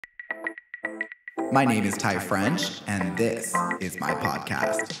My name is Ty French, and this is my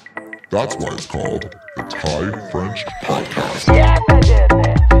podcast. That's why it's called the Ty French Podcast. Yes, I did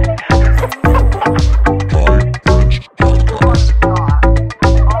it. Ty French Podcast.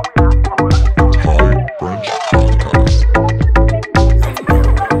 Ty French Podcast.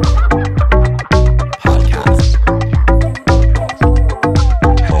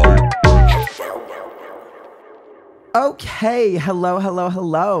 Okay,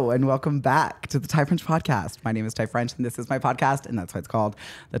 hello, and welcome back to the Ty French Podcast. My name is Ty French, and this is my podcast, and that's why it's called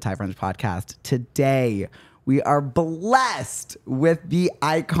the Ty French Podcast. Today, we are blessed with the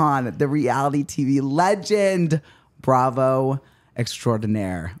icon, the reality TV legend, Bravo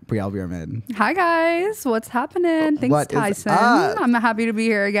extraordinaire, Brielle Biermann. Hi guys, what's happening? Thanks, Tyson. I'm happy to be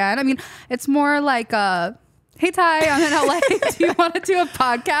here again. I mean, it's more like hey Ty, I'm in LA. Do you want to do a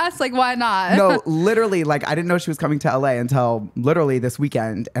podcast? Like, why not? No, literally, like I didn't know she was coming to LA until literally this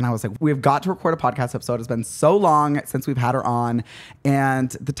weekend. And I was like, we've got to record a podcast episode. It's been so long since we've had her on.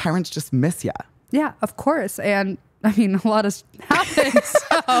 And the Tyrants just miss ya. Yeah, of course. And I mean, a lot has happened. So.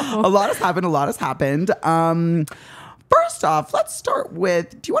 A lot has happened. First off, let's start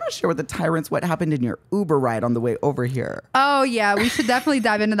with, do you want to share with the Tyrants what happened in your Uber ride on the way over here? Oh, yeah, we should definitely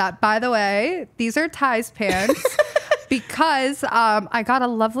dive into that. By the way, these are Ty's pants because I got a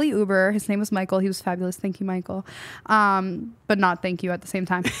lovely Uber. His name was Michael. He was fabulous. Thank you, Michael. But not thank you at the same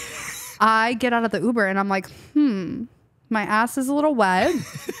time. I get out of the Uber and I'm like, my ass is a little wet.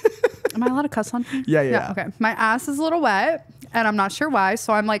 Am I allowed to cuss on here? Yeah. Okay. My ass is a little wet and I'm not sure why.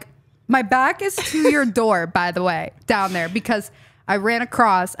 So I'm like, my back is to your door, by the way, down there, because I ran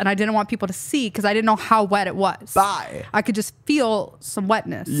across and I didn't want people to see because I didn't know how wet it was. Bye. I could just feel some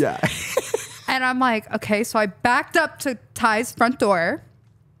wetness. Yeah. And I'm like, okay, so I backed up to Ty's front door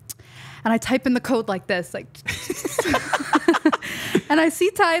and I type in the code like this, like, and I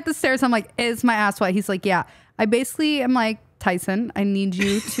see Ty at the stairs. I'm like, is my ass wet? He's like, yeah. I basically am like, Tyson, I need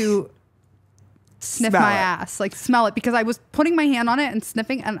you to sniff my ass, like smell it, because I was putting my hand on it and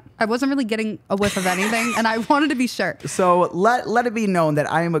sniffing and I wasn't really getting a whiff of anything and I wanted to be sure. So let it be known that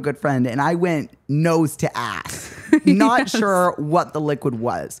I am a good friend and I went nose to ass. Not sure what the liquid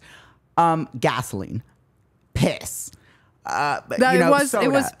was. Gasoline, piss.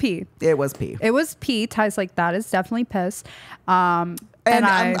 It was pee. It was pee. It was pee. Ty's like, that is definitely piss. Unless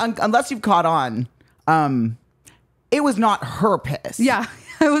you've caught on, it was not her piss. Yeah.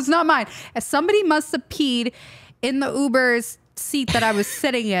 It was not mine. Somebody must have peed in the Uber's seat that I was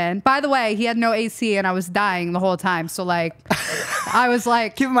sitting in. By the way, he had no AC and I was dying the whole time. So like, I was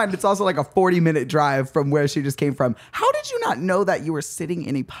like... Keep in mind, it's also like a 40-minute drive from where she just came from. How did you not know that you were sitting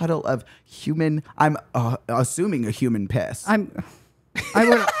in a puddle of human, I'm assuming a human piss?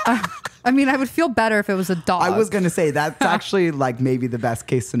 I would feel better if it was a dog. I was going to say that's actually like maybe the best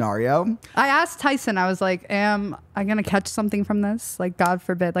case scenario. I asked Tyson, I was like, am I going to catch something from this? Like, God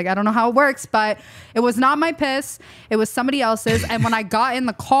forbid. Like, I don't know how it works, but it was not my piss. It was somebody else's. And when I got in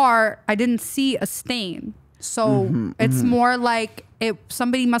the car, I didn't see a stain. So it's more like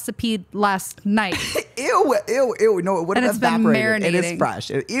somebody must have peed last night. Ew. No, it would have evaporated. It is fresh.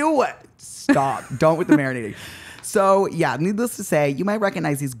 Ew. Stop. Don't with the marinating. So, yeah, needless to say, you might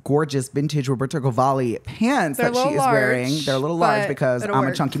recognize these gorgeous vintage Roberto Cavalli pants that she is wearing. They're a little large because I'm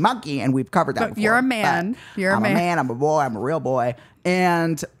a chunky monkey, and we've covered that before. You're a man. I'm a man. I'm a boy. I'm a real boy.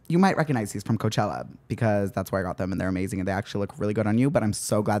 And you might recognize these from Coachella because that's where I got them, and they're amazing, and they actually look really good on you, but I'm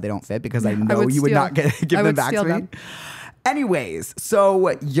so glad they don't fit because I know you would not give them back to me. Anyways,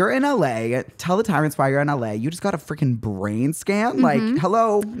 so you're in LA. Tell the Tyrants why you're in LA. You just got a freaking brain scan. Like,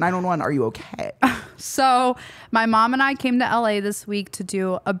 hello, 911, are you okay? So my mom and I came to LA this week to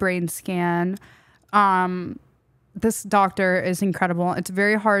do a brain scan. This doctor is incredible. It's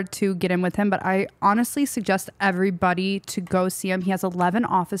very hard to get in with him, but I honestly suggest everybody to go see him. He has 11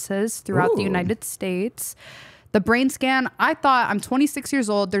 offices throughout the United States. The brain scan, I thought, I'm 26 years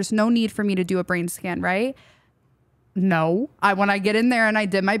old. There's no need for me to do a brain scan, right? No. When I get in there and I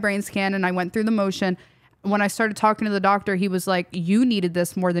did my brain scan and I went through the motion, when I started talking to the doctor, he was like, you needed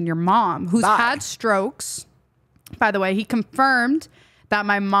this more than your mom, who's had strokes. By the way, he confirmed that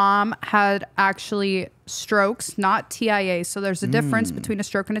my mom had actually strokes, not TIA. So there's a difference between a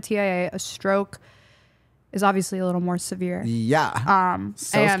stroke and a TIA. A stroke is obviously a little more severe. Yeah.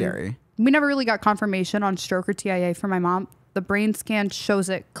 So scary. We never really got confirmation on stroke or TIA for my mom. The brain scan shows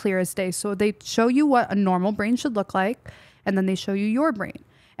it clear as day. So they show you what a normal brain should look like, and then they show you your brain.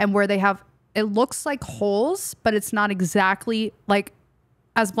 And where they have, it looks like holes, but it's not exactly like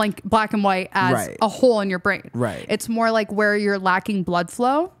as black and white as a hole in your brain. Right. It's more like where you're lacking blood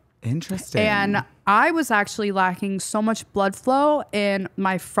flow. Interesting. And I was actually lacking so much blood flow in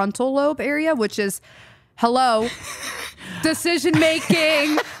my frontal lobe area, which is, hello, decision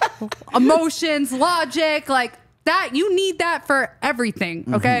making, emotions, logic, like that. You need that for everything.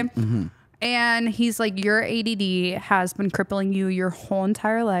 Okay. And he's like, your ADD has been crippling you your whole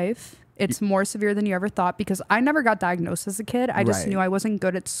entire life. It's more severe than you ever thought, because I never got diagnosed as a kid. I just knew I wasn't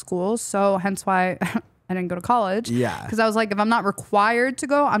good at school. So hence why I didn't go to college. Yeah. Because I was like, if I'm not required to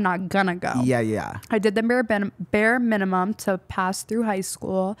go, I'm not gonna go. Yeah. I did the bare minimum to pass through high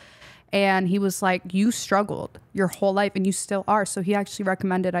school. And he was like, you struggled your whole life and you still are. So he actually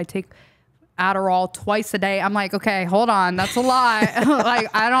recommended I take Adderall twice a day. I'm like, okay, hold on. That's a lot. Like,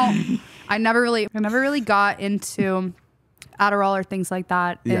 I never really got into Adderall or things like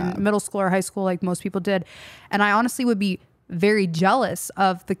that in middle school or high school like most people did. And I honestly would be very jealous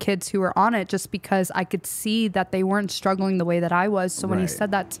of the kids who were on it, just because I could see that they weren't struggling the way that I was. So when he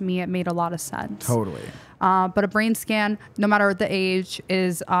said that to me, it made a lot of sense. Totally. But a brain scan, no matter the age,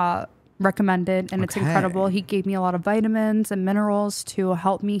 is recommended, and it's incredible. He gave me a lot of vitamins and minerals to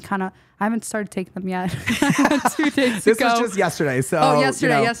help me kind of. I haven't started taking them yet. 2 days This ago. was just yesterday. So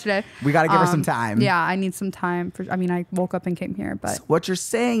yesterday. We got to give her some time. Yeah, I need some time. I woke up and came here, but so what you're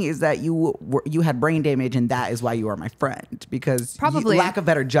saying is that you had brain damage, and that is why you are my friend, because probably lack of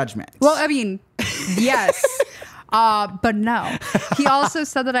better judgment. Well, I mean, yes. But no. He also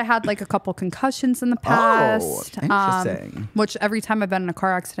said that I had like a couple concussions in the past. Interesting. Which every time I've been in a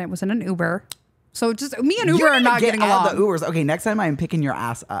car accident was in an Uber. So just me and Uber are not getting along. The Ubers. Okay, next time I'm picking your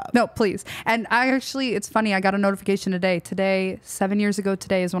ass up. No, please. And it's funny. I got a notification today, 7 years ago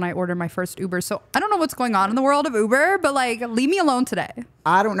today is when I ordered my first Uber. So I don't know what's going on in the world of Uber, but like, leave me alone today.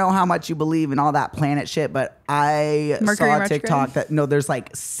 I don't know how much you believe in all that planet shit, but I saw a TikTok that there's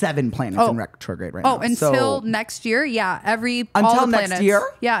like 7 planets in retrograde right now. Oh, until next year? Yeah. Until next year?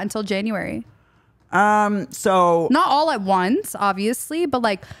 Yeah, until January. So not all at once, obviously, but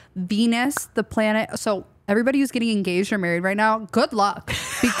like Venus, the planet. So everybody who's getting engaged or married right now, good luck,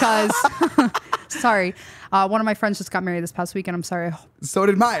 because sorry, one of my friends just got married this past weekend. I'm sorry. So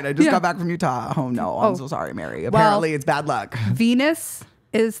did mine. I just got back from Utah. Oh no, I'm so sorry, Mary. Apparently it's bad luck. Venus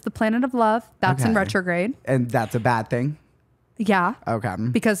is the planet of love. That's in retrograde. And that's a bad thing? Yeah. Okay.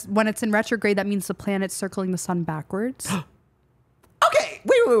 Because when it's in retrograde, that means the planet's circling the sun backwards. Okay,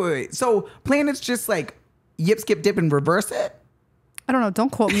 wait. So planets just like yip, skip, dip, and reverse it? I don't know.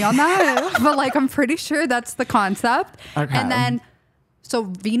 Don't quote me on that. But like, I'm pretty sure that's the concept. Okay. And then, so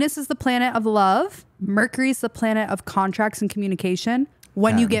Venus is the planet of love. Mercury is the planet of contracts and communication.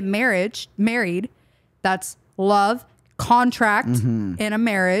 When you get married, that's love, contract in a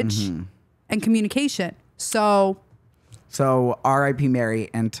marriage, and communication. So R.I.P. Mary,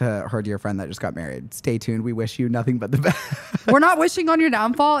 and to her dear friend that just got married. Stay tuned. We wish you nothing but the best. We're not wishing on your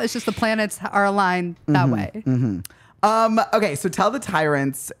downfall. It's just the planets are aligned that way. Okay, so tell the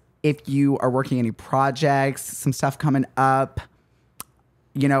tyrants if you are working any projects, some stuff coming up.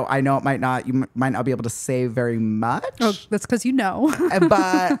 You know, I know you might not be able to say very much. Oh, that's because you know.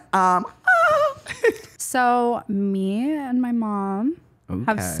 But so me and my mom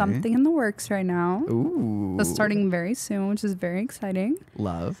have something in the works right now. Ooh. So starting very soon, which is very exciting.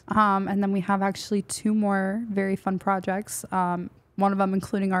 Love. And then we have actually 2 more very fun projects. One of them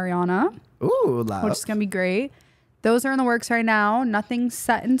including Ariana. Ooh, love. Which is going to be great. Those are in the works right now. Nothing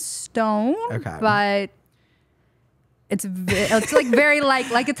set in stone. Okay. But it's like very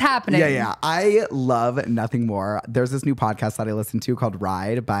like it's happening. Yeah. I love nothing more. There's this new podcast that I listen to called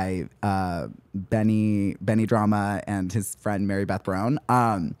Ride by Benny Drama and his friend Mary Beth Brown.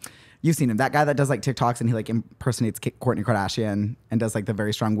 You've seen him, that guy that does like TikToks and he like impersonates Kourtney Kardashian and does like the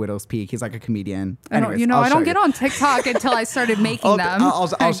very strong widow's peak. He's like a comedian. Anyways, I don't get on TikTok until I started making them.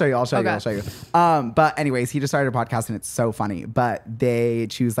 I'll show you. But anyways, he just started a podcast and it's so funny. But they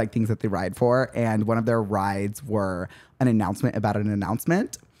choose like things that they ride for, and one of their rides were an announcement about an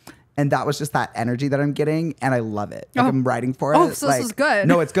announcement. And that was just that energy that I'm getting, and I love it. Like, I'm riding for it. Oh, so this is good.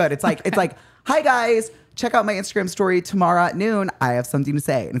 No, it's good. It's like, hi guys, check out my Instagram story tomorrow at noon. I have something to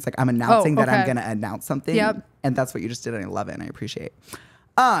say. And it's like, I'm announcing that I'm going to announce something. Yep. And that's what you just did. And I love it. And I appreciate.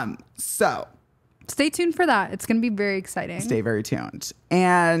 So stay tuned for that. It's going to be very exciting. Stay very tuned.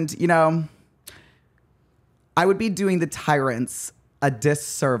 And, you know, I would be doing the tyrants a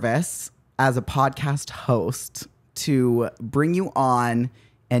disservice as a podcast host to bring you on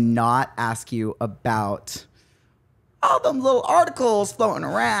and not ask you about all them little articles floating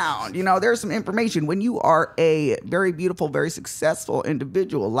around. You know, there's some information. When you are a very beautiful, very successful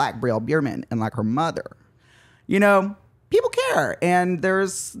individual like Brielle Biermann and like her mother, you know, people care. And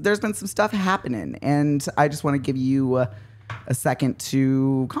there's been some stuff happening. And I just want to give you a second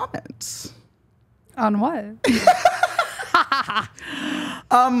to comment. On what?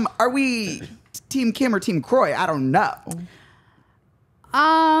 Are we Team Kim or Team Kroy? I don't know.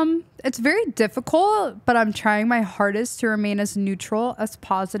 It's very difficult, but I'm trying my hardest to remain as neutral as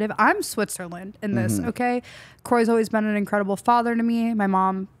positive. I'm Switzerland in this, okay? Kroy's always been an incredible father to me. My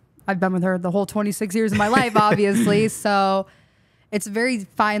mom, I've been with her the whole 26 years of my life, obviously. So it's a very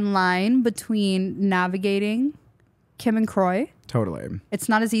fine line between navigating Kim and Kroy. Totally. It's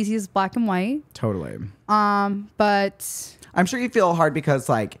not as easy as black and white. Totally. But I'm sure you feel hard because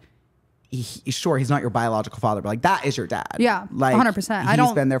like, sure, he's not your biological father, but like that is your dad. Yeah, like 100%.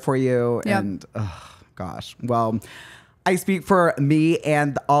 He's been there for you, Yep. and gosh, well, I speak for me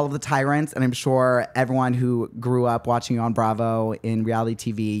and all of the tyrants, and I'm sure everyone who grew up watching you on Bravo in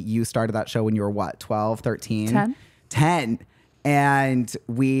reality TV. You started that show when you were what, 12, 13? 10. And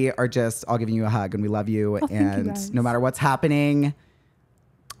we are just all giving you a hug, and we love you. Oh, and thank you, no matter what's happening,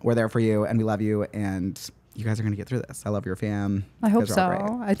 we're there for you, and we love you. And you guys are going to get through this. I love your fam. I hope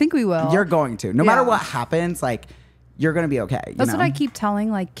so. I think we will. You're going to. No matter what happens, like, you're going to be okay. That's what I keep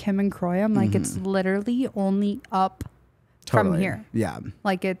telling, like, Kim and Kroy. I'm like, it's literally only up from here. Yeah.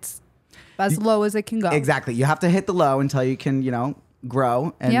 Like, it's as low as it can go. Exactly. You have to hit the low until you can,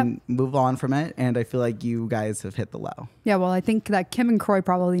 grow and move on from it. And I feel like you guys have hit the low. Yeah, well, I think that Kim and Kroy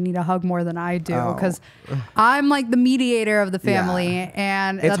probably need a hug more than I do because I'm like the mediator of the family,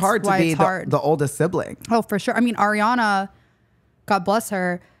 and it's that's hard to why be it's hard. the oldest sibling. Oh, for sure. I mean, Ariana, God bless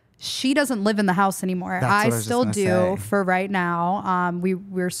her, she doesn't live in the house anymore. That's I still do for right now.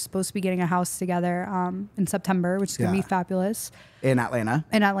 We're supposed to be getting a house together in September, which is going to be fabulous. In Atlanta?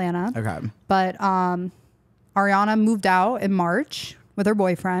 In Atlanta. Okay. But Ariana moved out in March with her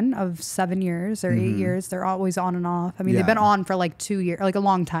boyfriend of 7 years or 8 years. They're always on and off. I mean, they've been on for like 2 years, like a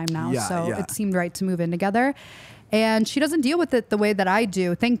long time now. So it seemed right to move in together. And she doesn't deal with it the way that I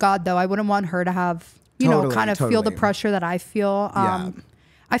do. Thank God, though. I wouldn't want her to have, feel the pressure that I feel.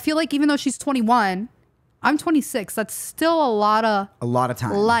 I feel like even though she's 21, I'm 26. That's still a lot of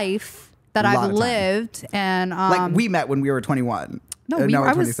time. Life that I've lived. And like we met when we were 21. No,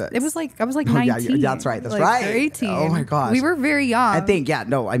 I was 19. Yeah, that's right. That's right. 18. Oh my gosh. We were very young. I think,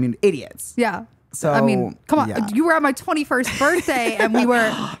 idiots. Yeah. So I mean, come on. You were at my 21st birthday and we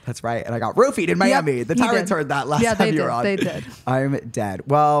were. That's right. And I got roofied in Miami. Yep, the tyrants heard that last time you were on. They did. I'm dead.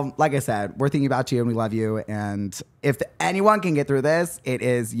 Well, like I said, we're thinking about you and we love you. And if anyone can get through this, it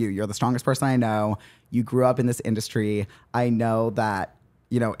is you. You're the strongest person I know. You grew up in this industry. I know that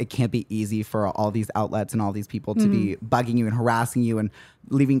it can't be easy for all these outlets and all these people to be bugging you and harassing you and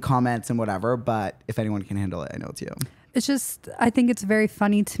leaving comments and whatever. But if anyone can handle it, I know it's you. It's just, I think it's very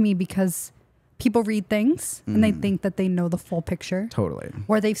funny to me because people read things and they think that they know the full picture. Totally.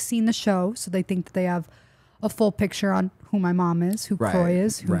 Or they've seen the show, so they think that they have a full picture on who my mom is, who Kroy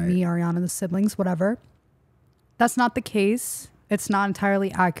is, who me, Ariana, the siblings, whatever. That's not the case. It's not entirely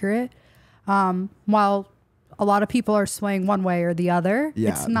accurate. While a lot of people are swaying one way or the other,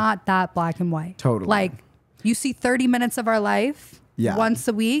 it's not that black and white. Totally. Like, you see 30 minutes of our life once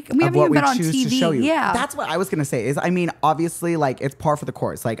a week. And we haven't even been on TV. Yeah. That's what I was going to say is, I mean, obviously, like, it's par for the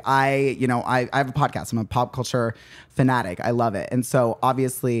course. Like, I have a podcast. I'm a pop culture fanatic. I love it. And so,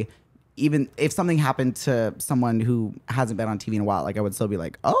 obviously, even if something happened to someone who hasn't been on TV in a while, like, I would still be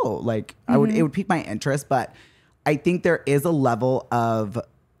like, oh, like, it would pique my interest. But I think there is a level of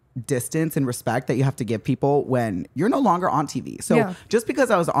distance and respect that you have to give people when you're no longer on TV. So just because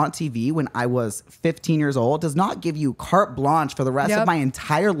I was on TV when I was 15 years old does not give you carte blanche for the rest of my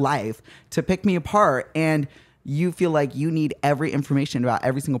entire life to pick me apart and you feel like you need every information about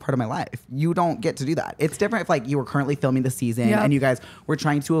every single part of my life. You don't get to do that. It's different if like you were currently filming the season and you guys were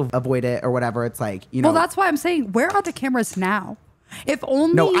trying to avoid it or whatever. It's like, Well, that's why I'm saying, where are the cameras now? If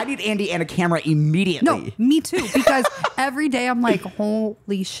only. No, I need Andy and a camera immediately. No, me too. Because every day I'm like,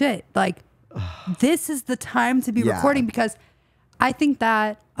 holy shit. Like, this is the time to be recording because I think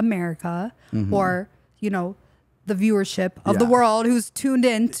that America or, the viewership of the world who's tuned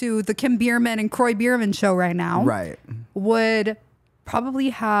in to the Kim Biermann and Kroy Biermann show right now would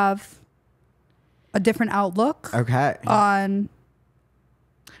probably have a different outlook on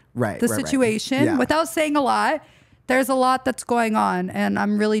the situation. Without saying a lot, there's a lot that's going on, and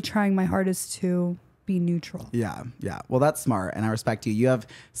I'm really trying my hardest to be neutral. Yeah. Well, that's smart, and I respect you. You have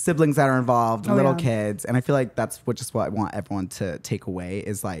siblings that are involved, little kids, and I feel like that's what I want everyone to take away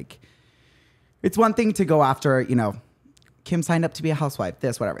is like, it's one thing to go after, Kim signed up to be a housewife,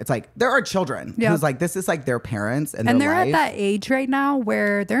 this, whatever. It's like, there are children who's like, this is like their parents and they're life. At that age right now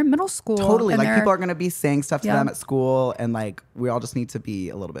where they're in middle school. Totally. Like people are going to be saying stuff to them at school, and like, we all just need to be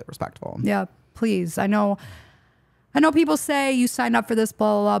a little bit respectful. Yeah, please. I know I know people say you sign up for this,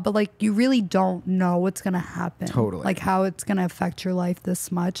 blah, blah, blah, but like you really don't know what's going to happen. Totally. Like how it's going to affect your life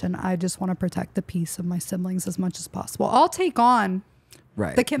this much. And I just want to protect the peace of my siblings as much as possible. I'll take on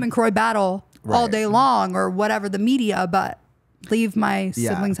the Kim and Croy battle all day long or whatever, the media, but leave my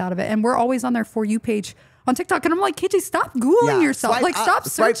siblings out of it. And we're always on their For You page on TikTok. And I'm like, KJ, stop Googling yourself. Swipe like up, stop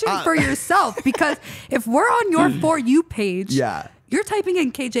searching for yourself. Because if we're on your For You page, you're typing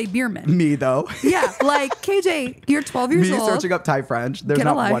in KJ Biermann. Me, though. Yeah, like, KJ, you're 12 years old. Me searching up Thai French. There's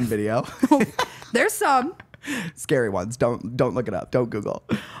not one video. There's some. Scary ones. Don't look it up. Don't Google.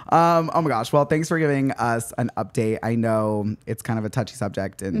 Oh, my gosh. Well, thanks for giving us an update. I know it's kind of a touchy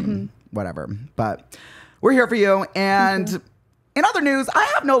subject and whatever, but we're here for you. And in other news, I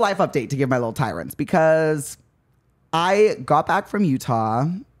have no life update to give my little tyrants because I got back from Utah.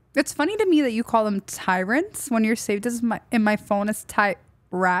 It's funny to me that you call them tyrants when you're saved as in my phone as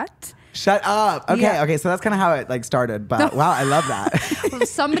rat. Shut up. Okay, so that's kind of how it like started. But wow, I love that.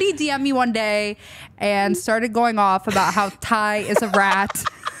 Somebody DM'd me one day and started going off about how Ty is a rat.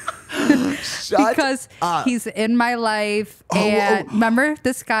 Because he's in my life, and remember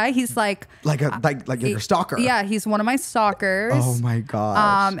this guy? He's like your stalker. Yeah, he's one of my stalkers. Oh my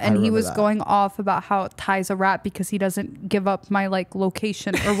god! And he was going off about how Ty's a rat because he doesn't give up my like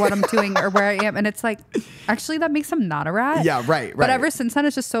location or what I'm doing or where I am, and it's like, actually, that makes him not a rat. Yeah, right. But ever since then,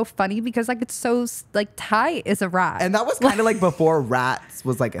 it's just so funny because like it's so like Ty is a rat, and that was kind of like before rats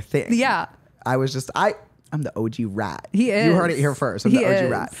was like a thing. Yeah, I'm the OG rat. He is. You heard it here first. I'm the OG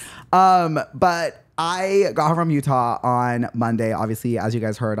rat. But I got home from Utah on Monday, obviously, as you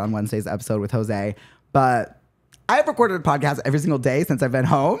guys heard on Wednesday's episode with Jose. But I have recorded a podcast every single day since I've been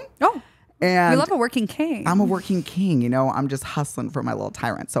home. Oh. And you love a working king. I'm a working king. You know, I'm just hustling for my little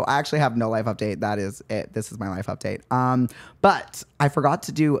tyrant. So I actually have no life update. That is it. This is my life update. But I forgot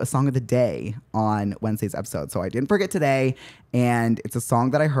to do a song of the day on Wednesday's episode. So I didn't forget today. And it's a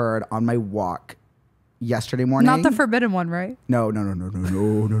song that I heard on my walk yesterday morning. Not the forbidden one, right? No.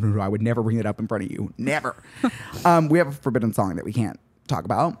 I would never bring it up in front of you. Never. We have a forbidden song that we can't talk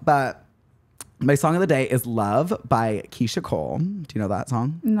about, but my song of the day is Love by Keisha Cole. Do you know that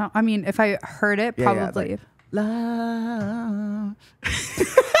song? No, I mean, if I heard it, probably. Yeah, like, love.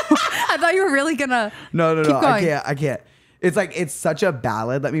 I thought you were really gonna No. I can't. It's like, it's such a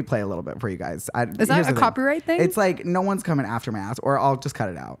ballad. Let me play a little bit for you guys. Is that a copyright thing? It's like, no one's coming after my ass, or I'll just cut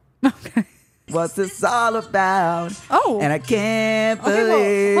it out. Okay. What's this all about? Oh. And I can't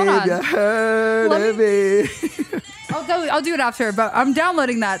believe you heard of me. I'll do it after, but I'm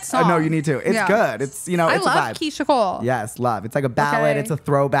downloading that song. No, you need to. It's good. It's, you know, it's a vibe. I love Keisha Cole. Yes, love. It's like a ballad. It's a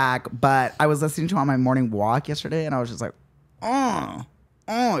throwback. But I was listening to it on my morning walk yesterday, and I was just like, it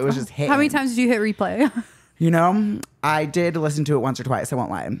was just hitting. How many times did you hit replay? You know, I did listen to it once or twice. I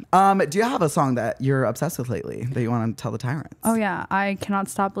won't lie. Do you have a song that you're obsessed with lately that you want to tell the tyrants? Oh, yeah. I cannot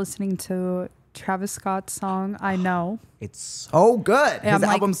stop listening to Travis Scott's song, I Know. It's so good. His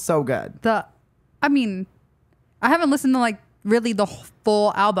album's so good. I mean, I haven't listened to like really the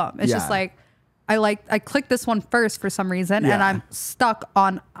full album. It's just like, I clicked this one first for some reason and I'm stuck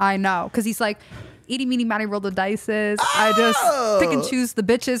on I Know. Because he's like, eating, meaty, matty, roll the dices. I just pick and choose the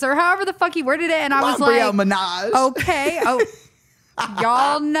bitches or however the fuck he worded it. And I was like, Brielle Biermann. Okay. Oh,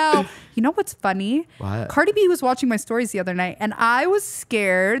 y'all know. You know what's funny? What? Cardi B was watching my stories the other night and I was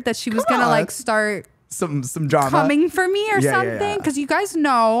scared that she was going to like start some drama coming for me or something. Because you guys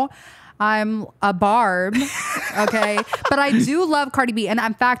know I'm a barb. Okay. But I do love Cardi B. And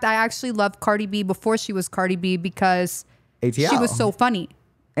in fact, I actually loved Cardi B before she was Cardi B because ATL. she was so funny.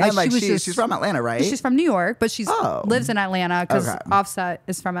 And like she's from Atlanta, right? She's from New York, but she lives in Atlanta because Offset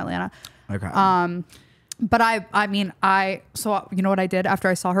is from Atlanta. Okay. But so you know what I did after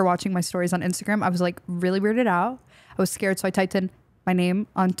I saw her watching my stories on Instagram? I was like really weirded out. I was scared, so I typed in my name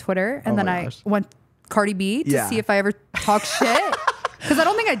on Twitter and then I went Cardi B to see if I ever talk shit. Because I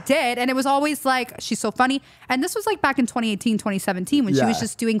don't think I did. And it was always like, she's so funny. And this was like back in 2018, 2017 when she was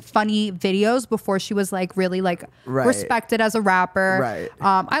just doing funny videos before she was like really like respected as a rapper. Right.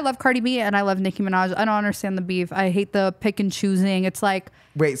 I love Cardi B and I love Nicki Minaj. I don't understand the beef. I hate the pick and choosing. It's like.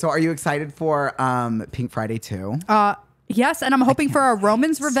 Wait, so are you excited for Pink Friday 2? Yes, and I'm hoping for a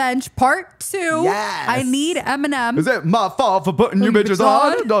Roman's Revenge Part 2. Yes. I need Eminem. Is it my fault for putting you bitches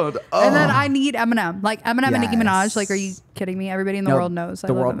on? And then I need Eminem. Like Eminem and Nicki Minaj. Like, are you kidding me? Everybody in the world knows.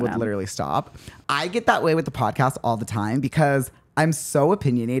 The world would literally stop. I get that way with the podcast all the time because I'm so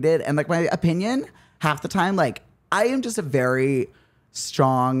opinionated. And like my opinion, half the time, like I am just a very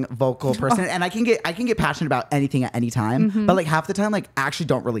strong vocal person, and I can get passionate about anything at any time, but like half the time, like I actually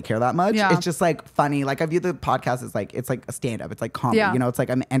don't really care that much. It's just like funny. Like I view the podcast as like, it's like a stand-up. It's like comedy, you know, it's like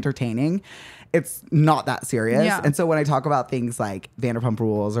I'm entertaining. It's not that serious. And so when I talk about things like Vanderpump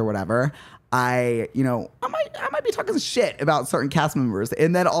Rules or whatever, I might be talking shit about certain cast members,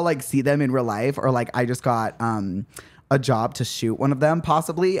 and then I'll like see them in real life, or like I just got a job to shoot one of them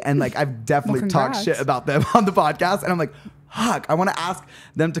possibly, and like I've definitely talked shit about them on the podcast, and I'm like, fuck, I want to ask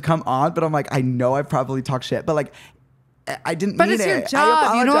them to come on, but I'm like, I know I've probably talked shit, but like I didn't mean it. But it's your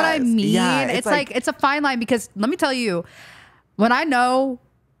job, you know what I mean? Yeah, it's like it's a fine line, because let me tell you, when I know,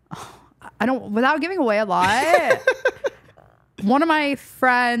 I don't, without giving away a lot, one of my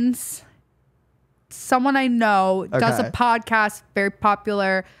friends, someone I know, does a podcast, very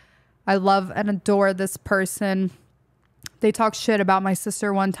popular. I love and adore this person. They talked shit about my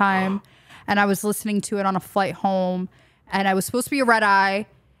sister one time, and I was listening to it on a flight home, and I was supposed to be a red eye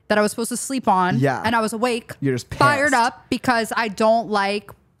that I was supposed to sleep on. Yeah. And I was awake. You're just pissed. Fired up, because I don't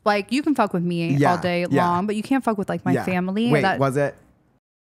like you can fuck with me all day long, but you can't fuck with like my family. Wait, was it?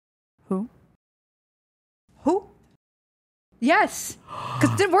 Who? Yes.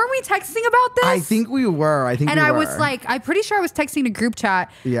 Because weren't we texting about this? I think we were. And I was like, I'm pretty sure I was texting a group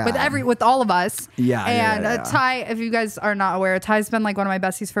chat with all of us. Yeah. And Ty, if you guys are not aware, Ty's been like one of my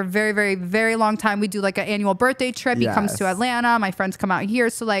besties for a very, very, very long time. We do like an annual birthday trip. He comes to Atlanta. My friends come out here.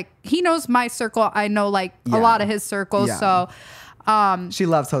 So like he knows my circle. I know like a lot of his circles. So she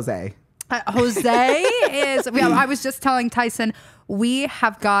loves Jose. Jose is, I was just telling Tyson, we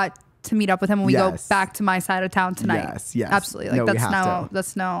have got to meet up with him when we go back to my side of town tonight. Yes, absolutely. Like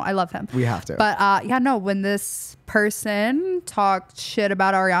that's I love him. We have to. But when this person talked shit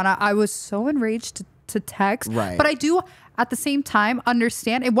about Ariana, I was so enraged to text. Right. But I do at the same time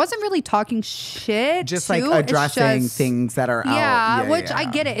understand it wasn't really talking shit. Just like addressing things that are out. Which I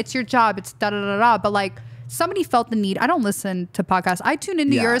get it. It's your job. It's da da da da. But like, somebody felt the need. I don't listen to podcasts. I tune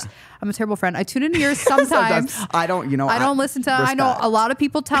into yours. I'm a terrible friend. I tune into yours sometimes. I don't listen to. Respect. I know a lot of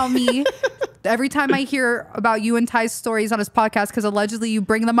people tell me every time I hear about you and Ty's stories on his podcast, because allegedly you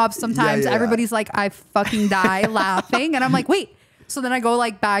bring them up sometimes. Everybody's like, I fucking die laughing, and I'm like, wait. So then I go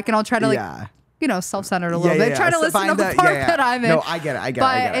like back, and I'll try to like, self-centered a little bit. Try to listen to the part that I'm in. No, I get it.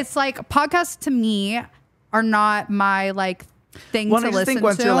 But it's like podcasts to me are not my like thing to listen to. I just think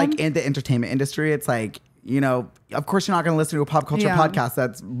once you're like in the entertainment industry, it's like, of course you're not going to listen to a pop culture podcast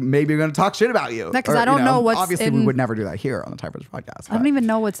that's maybe going to talk shit about you. Because I don't know what's obviously we would never do that here on the Type French podcast. I don't even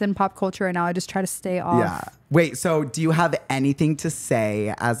know what's in pop culture right now. I just try to stay off. Yeah. Wait, so do you have anything to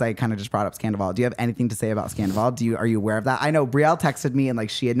say, as I kind of just brought up Scandival, do you have anything to say about Scandival? Are you aware of that? I know Brielle texted me and like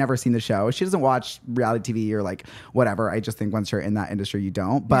she had never seen the show. She doesn't watch reality TV or like whatever. I just think once you're in that industry, you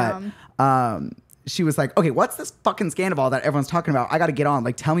don't. But she was like, okay, what's this fucking Scandival that everyone's talking about? I got to get on.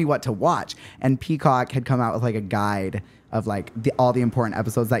 Like, tell me what to watch. And Peacock had come out with like a guide of like all the important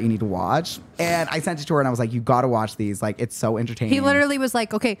episodes that you need to watch. And I sent it to her and I was like, you got to watch these. Like, it's so entertaining. He literally was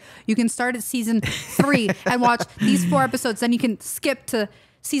like, okay, you can start at season 3 and watch these 4 episodes. Then you can skip to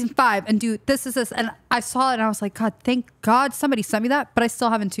season 5 and do this. And I saw it and I was like, God, thank God somebody sent me that, but I still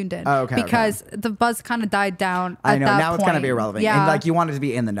haven't tuned in. Because the buzz kind of died down. I know, now it's kind of irrelevant. And like you wanted to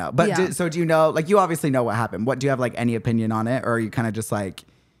be in the know. But so do you know, like you obviously know what happened. What do you have like any opinion on it? Or are you kind of just like,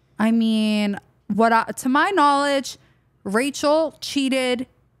 I mean, to my knowledge, Rachel cheated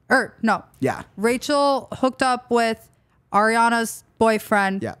Rachel hooked up with Ariana's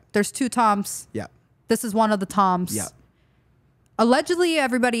boyfriend. Yeah. There's 2 Toms. Yeah. This is one of the Toms. Yeah. Allegedly,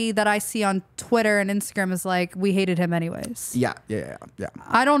 everybody that I see on Twitter and Instagram is like, we hated him anyways. Yeah.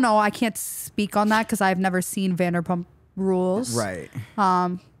 I don't know. I can't speak on that because I've never seen Vanderpump Rules. Right.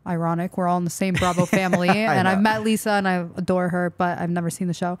 Ironic. We're all in the same Bravo family. And I've met Lisa and I adore her, but I've never seen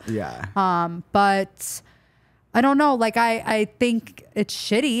the show. Yeah. But I don't know. Like, I think it's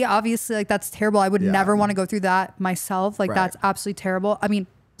shitty. Obviously, like, that's terrible. I would never want to go through that myself. Like, that's absolutely terrible. I mean,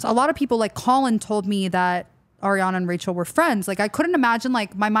 so a lot of people, like Colin told me that Ariana and Rachel were friends. Like, I couldn't imagine,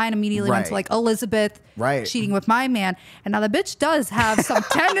 like, my mind immediately went to like Elizabeth cheating with my man. And now the bitch does have some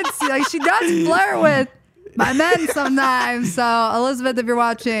tendency, like she does flirt with my men sometimes. So Elizabeth, if you're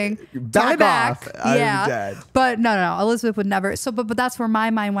watching, back off. I'm dead. But no, Elizabeth would never. So, but that's where my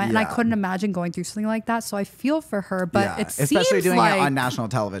mind went, and I couldn't imagine going through something like that. So I feel for her, but it seems especially doing like, it on national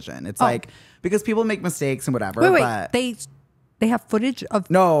television. It's like, because people make mistakes and whatever. Wait, but they have footage of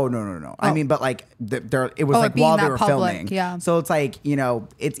no. I mean, but like it was like while they were filming. Yeah. So it's like,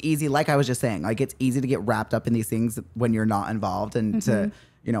 it's easy. Like I was just saying, like it's easy to get wrapped up in these things when you're not involved and to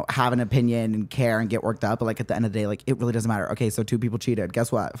have an opinion and care and get worked up. But like at the end of the day, like it really doesn't matter. Okay, so 2 people cheated.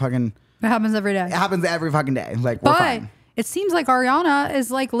 Guess what? Fucking it happens every day. It happens every fucking day. Like we're fine. it seems like Ariana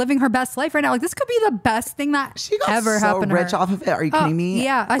is like living her best life right now. Like this could be the best thing that she got ever so happened to her. rich off of it. Are you kidding me?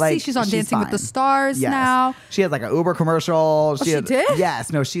 Yeah, I see she's on Dancing with the Stars now. She had like an Uber commercial. She did?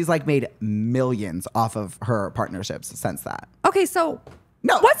 Yes. No, she's like made millions off of her partnerships since that. Okay, so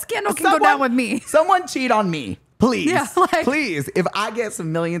no, what scandal can go down with me? Someone cheat on me. Please, yeah, like, please. If I get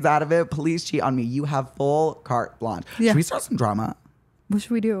some millions out of it, please cheat on me. You have full carte blanche. Yeah. Should we start some drama? What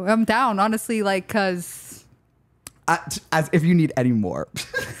should we do? I'm down, honestly, like, because... as if you need any more.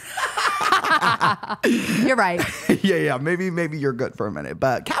 You're right. Yeah. Maybe you're good for a minute,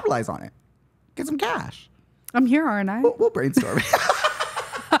 but capitalize on it. Get some cash. I'm here, aren't I? We'll brainstorm.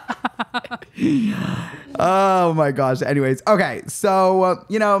 Oh my gosh. Anyways, okay. So,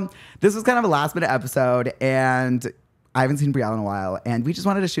 this was kind of a last minute episode and I haven't seen Brielle in a while and we just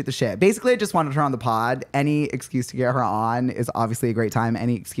wanted to shoot the shit. Basically, I just wanted her on the pod. Any excuse to get her on is obviously a great time.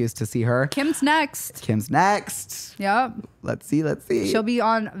 Any excuse to see her. Kim's next. Yep. Let's see. She'll be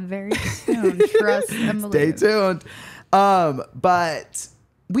on very soon. Trust and believe. Stay tuned. But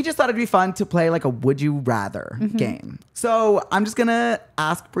we just thought it'd be fun to play like a would you rather game. So I'm just gonna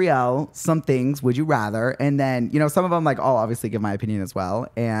ask Brielle some things, would you rather, and then some of them like I'll obviously give my opinion as well.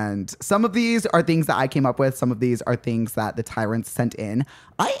 And some of these are things that I came up with. Some of these are things that the tyrants sent in.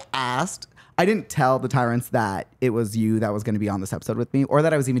 I didn't tell the tyrants that it was you that was going to be on this episode with me, or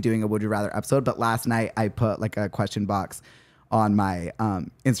that I was even doing a would you rather episode. But last night I put like a question box on my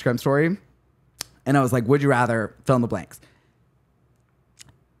Instagram story, and I was like, would you rather fill in the blanks.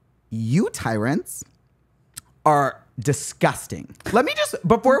 You tyrants are disgusting. Let me just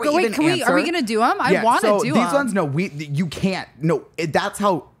before we even answer. Are we gonna do them? I want to do them. These ones, no, you can't. No, that's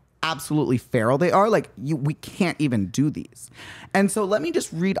how absolutely feral they are. Like we can't even do these. And so let me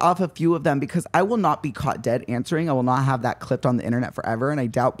just read off a few of them because I will not be caught dead answering. I will not have that clipped on the internet forever, and I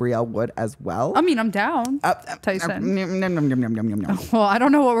doubt Brielle would as well. I mean, I'm down. Tyson. Well, I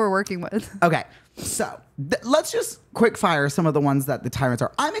don't know what we're working with. Okay. So let's just quick fire some of the ones that the tyrants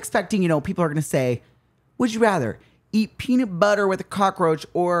are. I'm expecting, people are going to say, would you rather eat peanut butter with a cockroach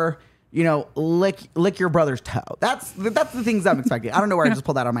or, lick your brother's toe? That's the things I'm expecting. I don't know where I just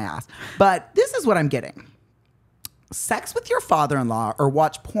pulled that on my ass. But this is what I'm getting. Sex with your father-in-law or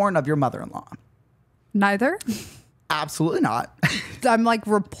watch porn of your mother-in-law? Neither. Absolutely not. I'm like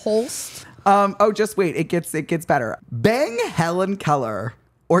repulsed. Just wait. It gets better. Bang Helen Keller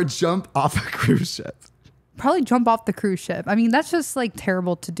or jump off a cruise ship? Probably jump off the cruise ship. I mean, that's just like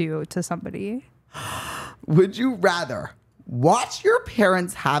terrible to do to somebody. Would you rather watch your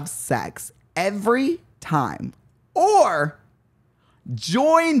parents have sex every time or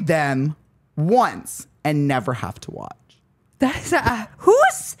join them once and never have to watch? That's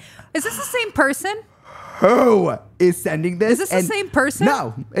is this the same person? Who is sending this? Is this the same person?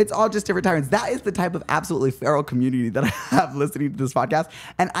 No, it's all just different tyrants. That is the type of absolutely feral community that I have listening to this podcast.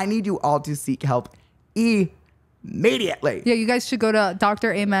 And I need you all to seek help immediately. Yeah, you guys should go to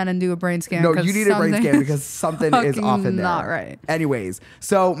Dr. Amen and do a brain scan. No, you need a brain scan because something is off in there. Not right. Anyways,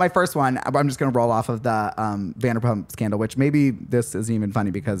 so my first one, I'm just going to roll off of the Vanderpump scandal, which maybe this isn't even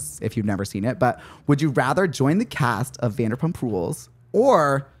funny because if you've never seen it, but would you rather join the cast of Vanderpump Rules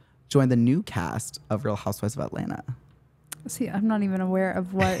or join the new cast of Real Housewives of Atlanta? See, I'm not even aware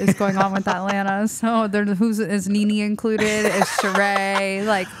of what is going on with Atlanta. So is Nene included? Is Sheree?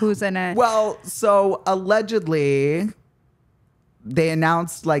 Like, who's in it? Well, so allegedly, they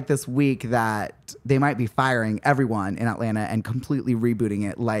announced like this week that they might be firing everyone in Atlanta and completely rebooting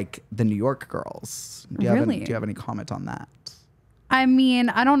it like the New York girls. Do you have any comment on that? I mean,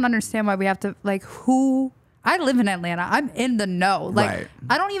 I don't understand why we have to, like, who... I live in Atlanta. I'm in the know. Like, right.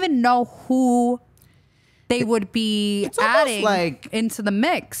 I don't even know who they would be adding into the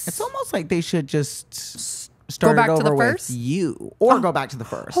mix. It's almost like they should just start go back it over to the with first? you or go back to the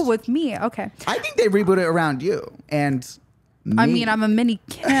first. Oh, with me. Okay. I think they reboot it around you and me. I mean, I'm a mini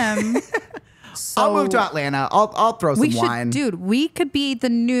Kim. So I'll move to Atlanta. I'll throw some wine. Dude, we could be the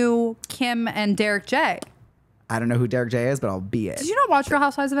new Kim and Derek J. I don't know who Derek J is, but I'll be it. Did you not watch Real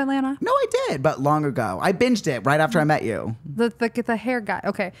Housewives of Atlanta? No, I did, but long ago. I binged it right after I met you. The hair guy.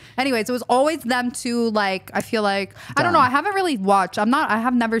 Okay. Anyways, it was always them two. Like, I feel like I don't know. I haven't really watched.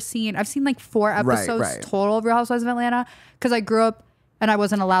 I've never seen. I've seen like 4 episodes total of Real Housewives of Atlanta because I grew up and I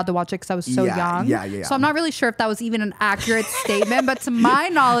wasn't allowed to watch it because I was so young. Yeah. So I'm not really sure if that was even an accurate statement. But to my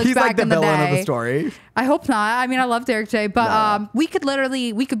knowledge, he's back like in the villain day, of the story. I hope not. I mean, I love Derek J. But we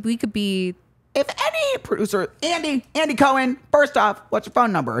could be. If any producer, Andy Cohen, first off, what's your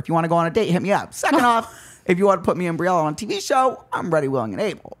phone number? If you want to go on a date, hit me up. Second off, if you want to put me and Brielle on a TV show, I'm ready, willing, and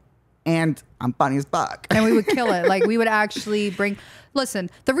able. and I'm funny as fuck. And we would kill it. Like we would actually bring. Listen,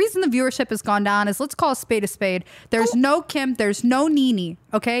 the reason the viewership has gone down is, let's call a spade a spade. There's no Kim, there's no Nene.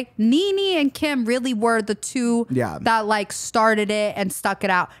 Okay, Nene and Kim really were the two that like started it and stuck it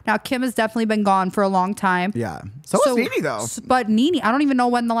out. Now Kim has definitely been gone for a long time. Yeah, so is Nene though. But Nene, I don't even know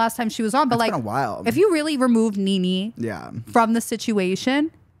when the last time she was on. But it's like, been a while. If you really remove Nene, from the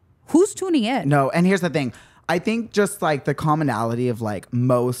situation, who's tuning in? No, and here's the thing. I think just like the commonality of like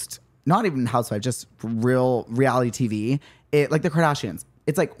most, not even housewives, just real reality TV. Like the Kardashians,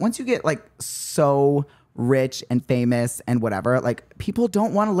 it's like once you get like so rich and famous and whatever, like people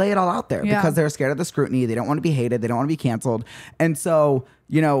don't want to lay it all out there because they're scared of the scrutiny. They don't want to be hated. They don't want to be canceled. And so,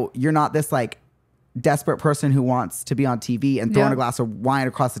 you know, you're not this like desperate person who wants to be on TV and throwing a glass of wine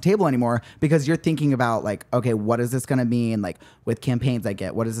across the table anymore, because you're thinking about like, okay, what is this going to mean? Like with campaigns I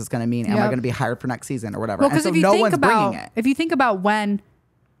get, what is this going to mean? Am I going to be hired for next season or whatever? Well, and so if you no think one's about, bringing it. if you think about when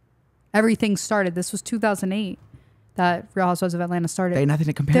everything started, this was 2008. That Real Housewives of Atlanta started. They had nothing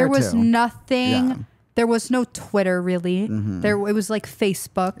to compare There to. was nothing. There was no Twitter really. It was like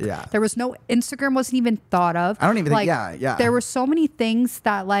Facebook. Yeah. There was no Instagram. Wasn't even thought of. I don't even like, think. There were so many things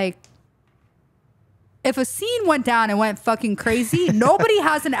that like, if a scene went down and went fucking crazy, nobody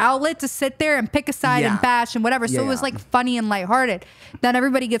has an outlet to sit there and pick a side and bash and whatever. So it was like funny and lighthearted. Then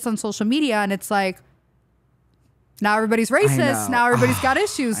everybody gets on social media and it's like, now everybody's racist. Now everybody's got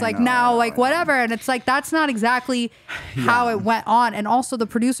issues. Like now, like whatever. And it's like, that's not exactly how it went on. And also the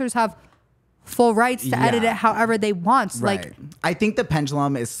producers have full rights to edit it however they want. Right. Like, I think the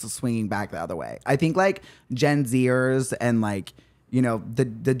pendulum is swinging back the other way. I think like Gen Zers and like, you know,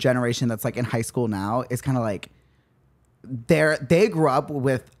 the generation that's like in high school now is kind of like, they grew up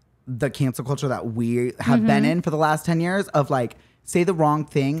with the cancel culture that we have been in for the last 10 years of like, say the wrong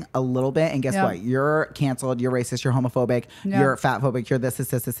thing a little bit and guess what? You're canceled, you're racist, you're homophobic, you're fatphobic, you're this.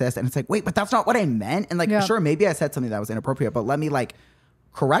 And it's like, wait, but that's not what I meant. And like, sure, maybe I said something that was inappropriate, but let me like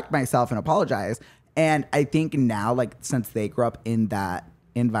correct myself and apologize. And I think now, like, since they grew up in that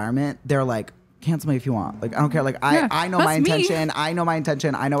environment, they're like, cancel me if you want. Like, I don't care. Like, I know my intention. Me. I know my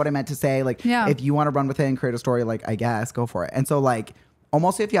intention. I know what I meant to say. Like, if you want to run with it and create a story, like, I guess, go for it. And so, like,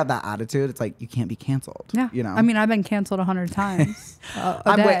 almost if you have that attitude, it's like you can't be canceled. Yeah, you know. I mean, I've been canceled 100 times.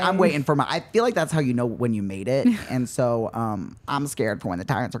 I'm waiting for my. I feel like that's how you know when you made it, and so I'm scared for when the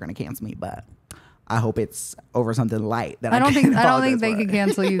tyrants are going to cancel me, but I hope it's over something light. That I don't think they can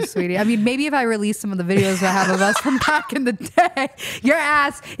cancel you, sweetie. I mean, maybe if I release some of the videos I have of us from back in the day, your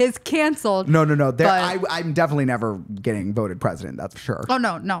ass is canceled. No. I'm definitely never getting voted president. That's for sure. Oh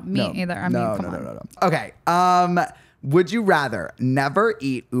no, me either. I mean, come on. No. Okay. Would you rather never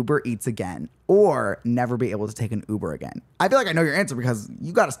eat Uber Eats again or never be able to take an Uber again? I feel like I know your answer because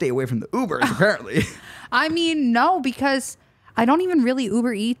you got to stay away from the Ubers, apparently. I mean, no, because I don't even really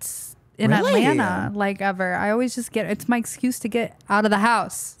Uber Eats in Atlanta, like ever. I always just it's my excuse to get out of the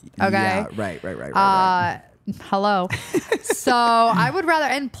house. Okay. Yeah, right. Hello. So I would rather,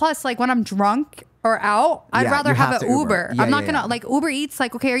 and plus, like when I'm drunk or out, I'd rather have an Uber. I'm not gonna like Uber Eats.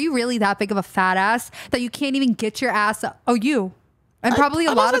 Like, okay, are you really that big of a fat ass that you can't even get your ass up? Oh, you and probably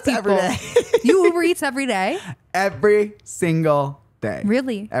a lot of people. You Uber Eats every day, every single day.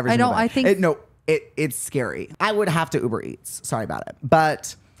 Really? Every single day. I think it's scary. I would have to Uber Eats. Sorry about it,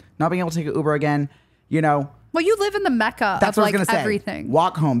 but not being able to take an Uber again, you know. Well, you live in the mecca of like everything.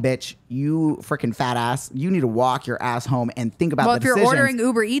 Walk home, bitch. You freaking fat ass. You need to walk your ass home and think about the decisions. Well, if you're ordering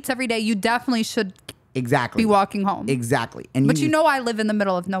Uber Eats every day, you definitely should be walking home. Exactly. But you know I live in the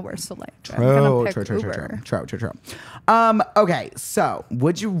middle of nowhere, so like True. Okay, so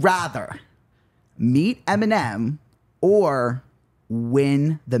would you rather meet Eminem or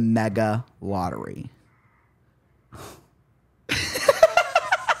win the mega lottery?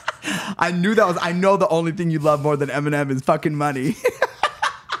 I know the only thing you love more than Eminem is fucking money.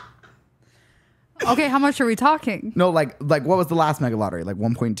 Okay, how much are we talking? No, like what was the last mega lottery? Like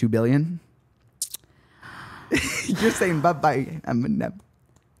 1.2 billion? You're saying bye-bye, Eminem.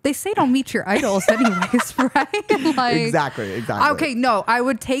 They say don't meet your idols anyways, right? Like, exactly. Okay, no, I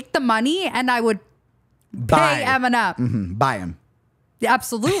would take the money and I would pay Eminem. Mm-hmm. Buy him. Yeah,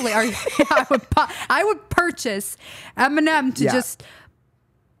 absolutely. I would purchase Eminem to just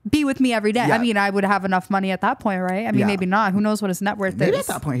be with me every day. I mean, I would have enough money at that point, right? I mean, maybe not. Who knows what his net worth is? Maybe at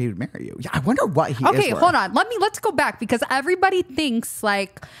that point he would marry you. Yeah, I wonder what he is. Okay, hold on. Let's go back because everybody thinks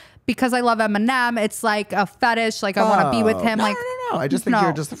like because I love Eminem, it's like a fetish. Like I want to be with him. No. I just think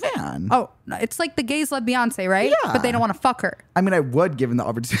you're just a fan. Oh, it's like the gays love Beyonce, right? Yeah. But they don't want to fuck her. I mean, I would given the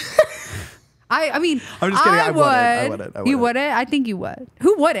opportunity. I mean, I'm just kidding. I wouldn't. You wouldn't? I think you would.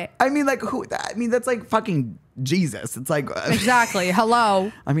 Who wouldn't? I mean, like, who? I mean, that's like fucking Jesus. It's like exactly.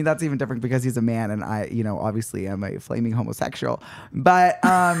 Hello. I mean, that's even different because he's a man, and I, obviously am a flaming homosexual. But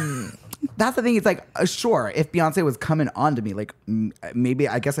that's the thing. It's like, sure, if Beyonce was coming on to me, like maybe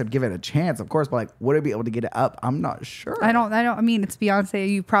I guess I'd give it a chance, of course. But like, would I be able to get it up? I'm not sure. I don't. I mean, it's Beyonce.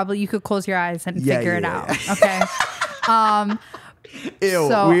 You could close your eyes and figure it out. Okay. Ew,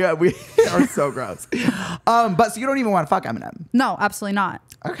 so, we are so gross. But so you don't even want to fuck Eminem? No, absolutely not.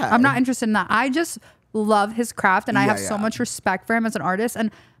 Okay. I'm not interested in that. I just love his craft, and I have so much respect for him as an artist. And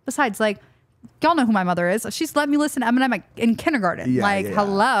besides, like, y'all know who my mother is. She's let me listen to Eminem in kindergarten.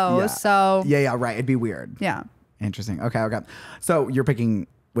 Hello. Yeah. So right. It'd be weird. Yeah. Interesting. Okay. So you're picking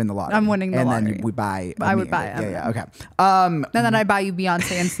win the lottery. I'm winning the lottery. And then we buy. I would buy it. Yeah. Okay. And then I buy you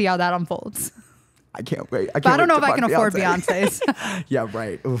Beyonce and see how that unfolds. I can't wait. I don't know if I can afford Beyonce's. Yeah,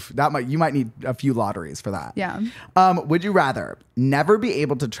 right. Oof, you might need a few lotteries for that. Yeah. Would you rather never be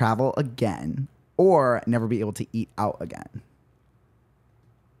able to travel again or never be able to eat out again?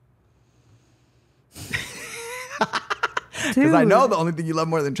 Because I know the only thing you love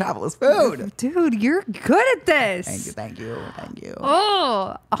more than travel is food. Dude, you're good at this. Thank you.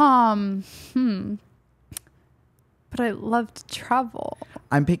 Oh, but I love to travel.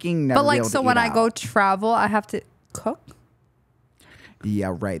 I'm picking never. But like, be able so to when eat I out. go travel, I have to cook.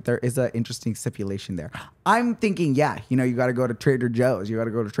 Yeah, right. There is an interesting stipulation there. I'm thinking, you got to go to Trader Joe's, you got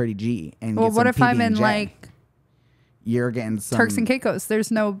to go to Trader G, and well, get some what if I'm PB&J. in like you're getting some Turks and Caicos?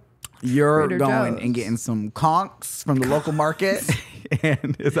 There's no. You're Trader going Joe's. and getting some conchs from the local market,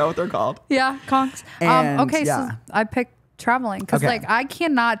 and is that what they're called? Yeah, conchs. Okay, so I picked traveling because like I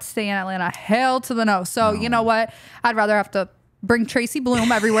cannot stay in Atlanta. Hell to the no. So you know what? I'd rather have to bring Tracy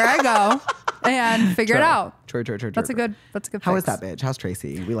Bloom everywhere I go and figure it out. True. That's a good How fix. is that bitch? How's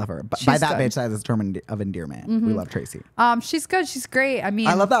Tracy? We love her. By She's that good. bitch, that is a term of endearment. We love Tracy. She's good. She's great. I mean,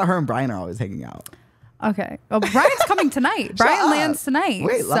 I love that her and Brian are always hanging out. Okay. Well, Brian's coming tonight. Brian lands tonight.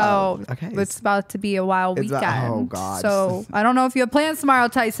 Wait, so okay. It's about to be a wild weekend. Oh God. So I don't know if you have plans tomorrow,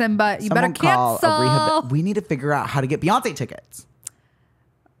 Tyson, but you Someone better cancel. we need to figure out how to get Beyonce tickets.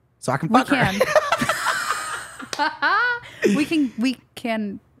 So I can fuck her. We can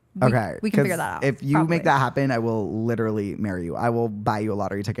figure that out. If you make that happen, I will literally marry you. I will buy you a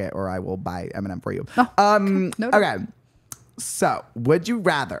lottery ticket, or I will buy Eminem for you. Okay. So, would you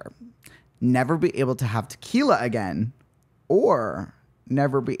rather never be able to have tequila again, or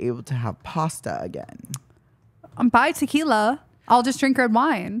never be able to have pasta again? Buy tequila. I'll just drink red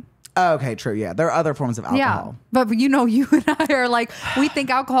wine. Okay, true. Yeah, there are other forms of alcohol. Yeah, but you and I are like, we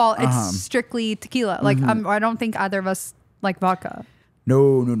think alcohol, it's strictly tequila. Like, I don't think either of us like vodka.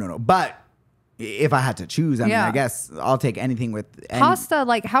 No. But if I had to choose, I mean, I guess I'll take anything with pasta.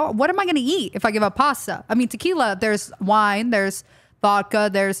 Like, what am I going to eat if I give up pasta? I mean, tequila, there's wine, there's vodka,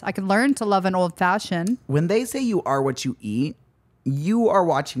 I can learn to love an old fashioned. When they say you are what you eat, you are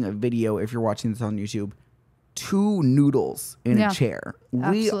watching a video, if you're watching this on YouTube, 2 noodles in a chair.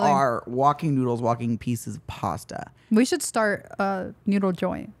 Absolutely. We are walking noodles, walking pieces of pasta. We should start a noodle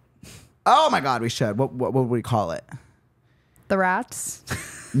joint. Oh my God, we should. What would we call it? The rats.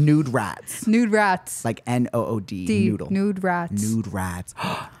 Nude rats. Nude rats. Like NOOD. Noodle. Nude rats. Nude rats.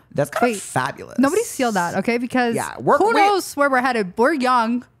 That's kind of fabulous. Nobody steal that, okay? Because who knows where we're headed? We're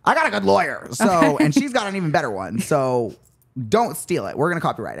young. I got a good lawyer. So, and she's got an even better one. So don't steal it. We're going to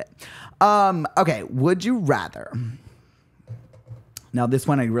copyright it. Okay. Would you rather? Now, this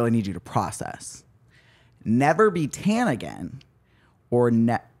one I really need you to process. Never be tan again, or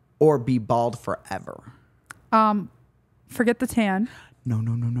be bald forever. Forget the tan.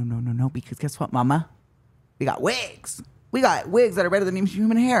 No. Because guess what, Mama? We got wigs. We got wigs that are better than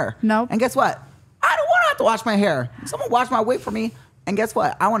human hair. No. And guess what? I don't want to have to wash my hair. Someone wash my wig for me. And guess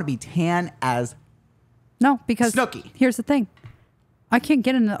what? I want to be tan as No, because Snooki. Here's the thing. I can't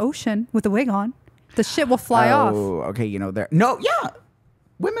get in the ocean with a wig on. The shit will fly off. Oh, okay.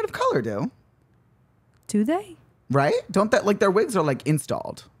 Women of color do. Do they? Right? Don't that, like, their wigs are like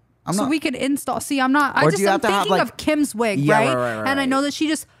installed. We could install. See, I'm not. I'm thinking of Kim's wig, right? Right? And I know that she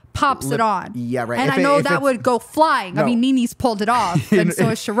just pops it on. Yeah, right. And I know that would go flying. No. I mean, Nene's pulled it off, and so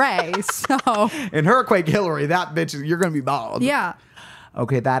is Sheree. So in Hurricane Hillary, that bitch, you're gonna be bald. Yeah.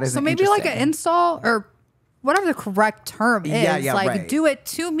 Okay, that is so maybe like an install or whatever the correct term is. Yeah, like right. Do it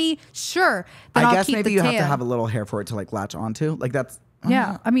to me, sure. Then I I'll guess keep maybe the you tan. have to have a little hair for it to like latch onto. Like that's.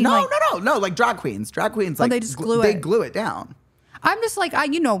 Yeah, I mean, no. Like drag queens, like they just glue it. They glue it down. I'm just like,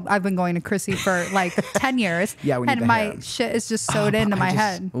 I've been going to Chrissy for like 10 years. Yeah, we need and the my hair. shit is just sewed into my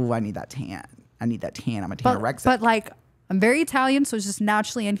head. Oh, I need that tan. I'm a tan. But like, I'm very Italian, so it's just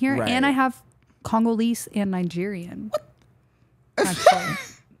naturally in here. Right. And I have Congolese and Nigerian.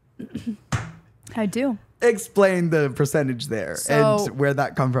 Actually. I do. Explain the percentage there and where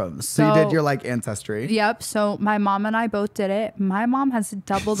that come from. So you did your like ancestry. Yep. So my mom and I both did it. My mom has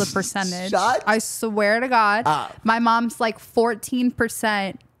double the percentage. Shut I swear to God. up. My mom's like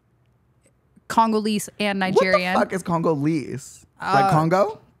 14% Congolese and Nigerian. What the fuck is Congolese? Like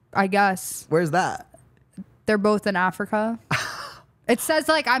Congo? I guess. Where's that? They're both in Africa. It says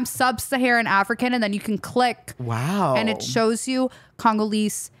like I'm sub-Saharan African, and then you can click. Wow. And it shows you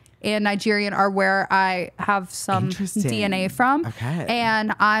Congolese and Nigerian are where I have some DNA from. Okay.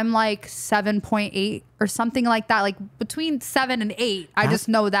 And I'm like 7.8 or something like that, like between 7 and 8. I just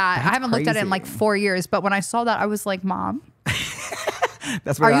know that. I haven't looked at it in like 4 years, but when I saw that, I was like, Mom,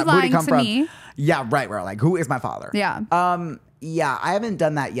 that's where are you lying come to from. Me? Yeah, right. We're like, who is my father? Yeah. Yeah, I haven't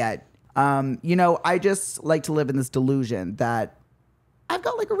done that yet. You know, I just like to live in this delusion that I've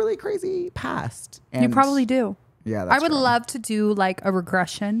got like a really crazy past. And you probably do. Yeah, that's I would true. love to do like a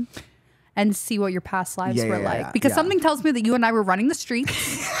regression and see what your past lives were like. Because something tells me that you and I were running the streets.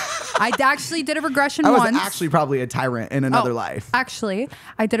 I actually did a regression once. I was actually probably a tyrant in another life. Actually,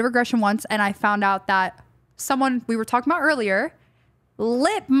 I did a regression once and I found out that someone we were talking about earlier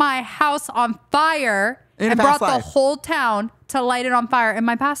lit my house on fire and brought the whole town to light it on fire in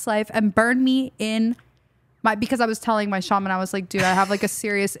my past life and burned me in my, because I was telling my shaman, I was like, dude, I have like a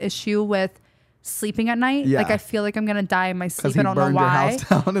serious issue with sleeping at night. Yeah. Like I feel like I'm gonna die in my sleep. I don't know why.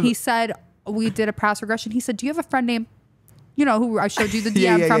 He said, we did a past regression. He said, do you have a friend named, you know, who I showed you the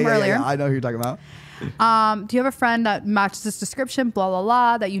DM from earlier? Yeah, I know who you're talking about. Do you have a friend that matches this description, blah, blah,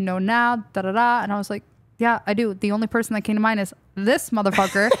 blah, that you know now, da, da, da. And I was like, yeah, I do. The only person that came to mind is this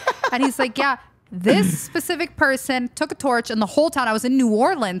motherfucker. And he's like, yeah, this specific person took a torch and the whole town. I was in New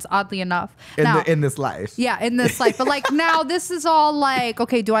Orleans, oddly enough. In this life. Yeah, in this life. But like now this is all like,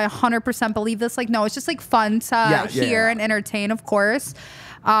 okay, do I 100% believe this? Like, no, it's just like fun to hear and entertain, of course.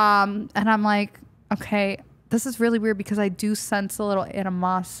 And I'm like, okay, this is really weird because I do sense a little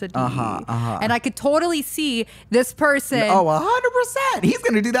animosity. And I could totally see this person. Oh, 100%. He's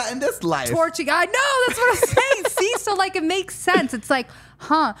going to do that in this life. Torching. I know. That's what I'm saying. See? So like it makes sense. It's like,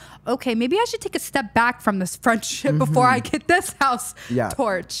 okay, maybe I should take a step back from this friendship before I get this house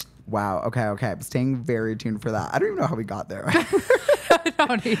torched. Wow. Okay. I'm staying very tuned for that. I don't even know how we got there. I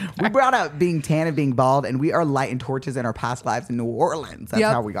don't either. We brought up being tan and being bald, and we are lighting torches in our past lives in New Orleans. That's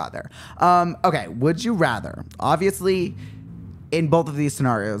how we got there. Okay. Would you rather? Obviously, in both of these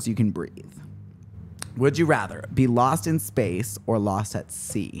scenarios, you can breathe. Would you rather be lost in space or lost at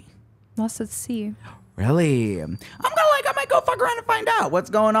sea? Lost at sea. Really? I might go fuck around and find out what's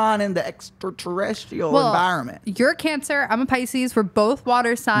going on in the extraterrestrial environment. You're Cancer. I'm a Pisces. We're both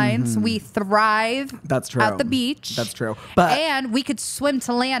water signs. We thrive at the beach. That's true. And we could swim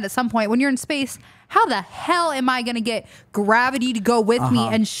to land at some point. When you're in space, how the hell am I going to get gravity to go with me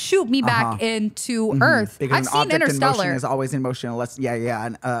and shoot me back into Earth? Because I've seen Interstellar. In motion is always in motion unless,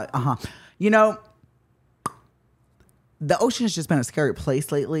 and, you know, the ocean has just been a scary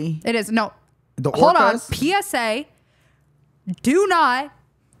place lately. It is. No. Hold on. PSA. Do not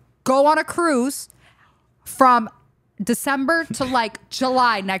go on a cruise from December to like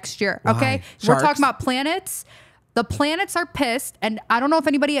July next year. Okay. We're talking about planets. The planets are pissed. And I don't know if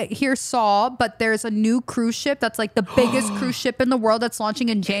anybody here saw, but there's a new cruise ship that's like the biggest cruise ship in the world that's launching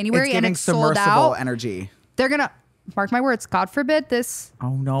in January. And it's sold out. Energy. They're going to, mark my words, God forbid this.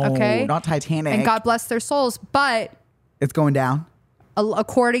 Oh no. Okay. Not Titanic. And God bless their souls. But it's going down.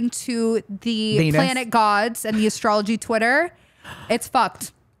 According to the Venus. planet gods and the astrology Twitter, it's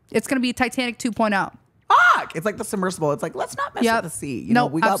fucked. It's going to be Titanic 2.0. Fuck! It's like the submersible. It's like, let's not mess with the sea. You know,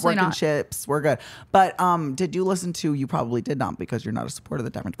 we got working ships. We're good. But did you listen to, you probably did not because you're not a supporter of the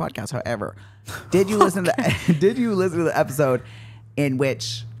Diamond Podcast. However, did you listen to the episode in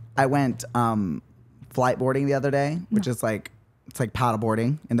which I went flight boarding the other day, which is like, it's like paddle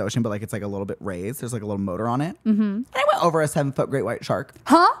boarding in the ocean, but like it's like a little bit raised. There's like a little motor on it. And I went over a 7-foot great white shark.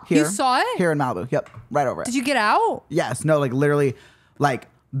 Huh? Here, you saw it? Here in Malibu. Yep. Right over it. Did you get out? Yes. No, like literally, like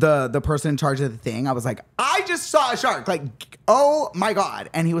the person in charge of the thing, I was like, I just saw a shark. Like, oh my God.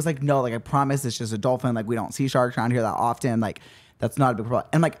 And he was like, no, like I promise it's just a dolphin. Like we don't see sharks around here that often. Like that's not a big problem.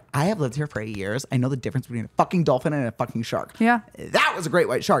 And like, I have lived here for 8 years. I know the difference between a fucking dolphin and a fucking shark. Yeah. That was a great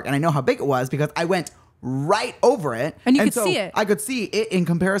white shark. And I know how big it was because I went right over it. And you could see it. I could see it in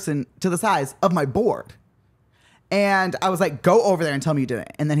comparison to the size of my board. And I was like, go over there and tell me you did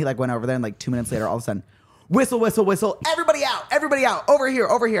it. And then he like went over there and like 2 minutes later, all of a sudden, whistle, whistle, whistle, everybody out, over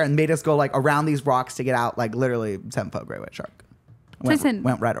here, and made us go like around these rocks to get out, like literally 7-foot great white shark.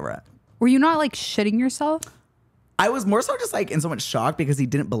 Went right over it. Were you not like shitting yourself? I was more so just like in so much shock because he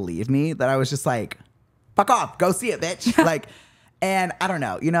didn't believe me that I was just like, fuck off, go see it, bitch. Like, and I don't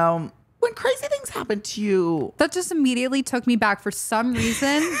know, you know, when crazy things happen to you. That just immediately took me back for some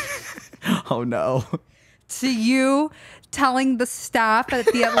reason. Oh no. To you telling the staff at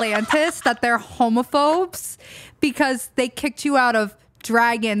the Atlantis that they're homophobes because they kicked you out of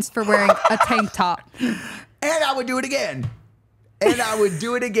Dragons for wearing a tank top. And I would do it again.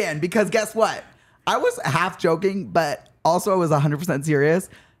 Because guess what? I was half joking, but also I was 100% serious.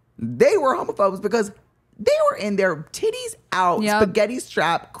 They were homophobes because they were in their titties out, spaghetti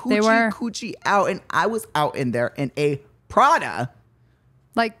strap, coochie out, and I was out in there in a Prada,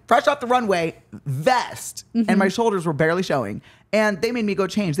 like fresh off the runway vest, and my shoulders were barely showing. And they made me go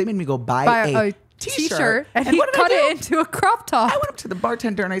change. They made me go buy a t-shirt, and he cut it into a crop top. I went up to the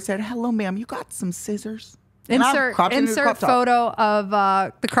bartender and I said, "Hello, ma'am, you got some scissors?" Insert photo of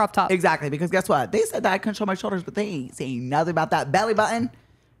the crop top. Exactly, because guess what? They said that I couldn't show my shoulders, but they ain't saying nothing about that belly button,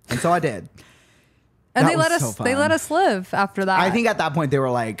 and so I did. And they let us live after that. I think at that point they were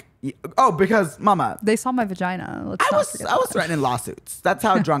like, "Oh, because Mama, they saw my vagina." I was threatening lawsuits. That's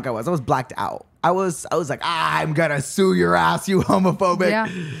how drunk I was. I was blacked out. I was like, I'm gonna sue your ass, you homophobic. Yeah.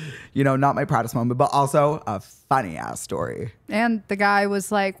 You know, not my proudest moment, but also a funny ass story. And the guy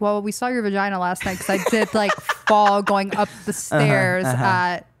was like, "Well, we saw your vagina last night because I did like fall going up the stairs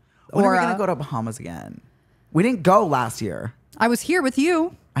at When are we gonna go to Bahamas again? We didn't go last year. I was here with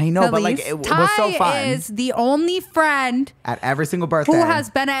you. I know, but like it was so fun. Ty is the only friend at every single birthday who has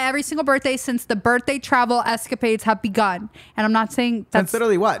been at every single birthday since the birthday travel escapades have begun. And I'm not saying that's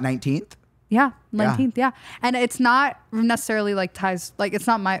literally what, 19th? Yeah, 19th, yeah. And it's not necessarily like Ty's, like it's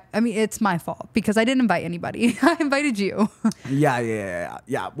not my, I mean, it's my fault because I didn't invite anybody. I invited you.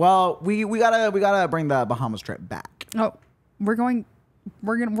 Yeah. Well, we gotta bring the Bahamas trip back. Oh, we're gonna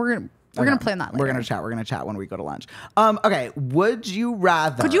plan that later. We're gonna chat when we go to lunch. Okay, would you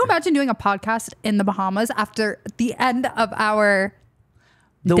rather? Could you imagine doing a podcast in the Bahamas after the end of our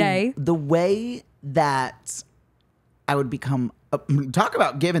day? The way that I would become, talk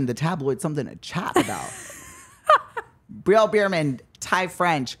about giving the tabloid something to chat about. Brielle Biermann, Thai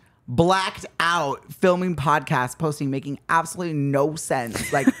French, blacked out, filming podcasts, posting, making absolutely no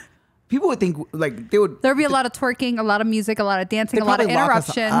sense. Like, people would think, like, there'd be a lot of twerking, a lot of music, a lot of dancing, a lot of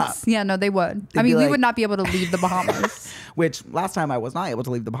interruptions. Yeah, no, they would. I mean, we would not be able to leave the Bahamas. Which last time I was not able to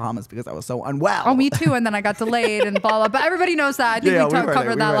leave the Bahamas because I was so unwell. Oh, me too. And then I got delayed and blah, blah. But everybody knows that. I think we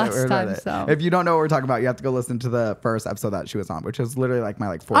covered that last time. So if you don't know what we're talking about, you have to go listen to the first episode that she was on, which is literally like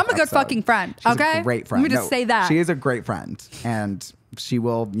my fourth I'm a good fucking friend. She's okay? a great friend. Let me just say that. She is a great friend. And she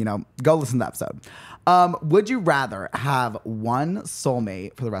will, go listen to the episode. Would you rather have one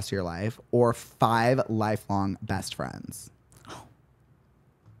soulmate for the rest of your life or 5 lifelong best friends?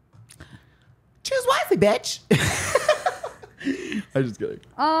 Choose wisely, bitch. I'm just kidding.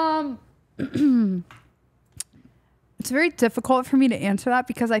 It's very difficult for me to answer that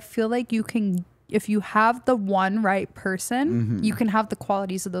because I feel like you can, if you have the one right person, you can have the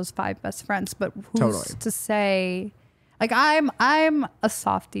qualities of those 5 best friends. But who's to say? Like I'm a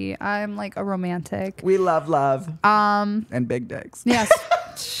softie. I'm like a romantic. We love. And big dicks. Yes.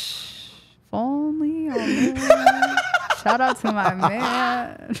 If only. Shout out to my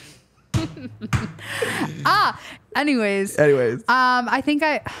man. Anyways. I think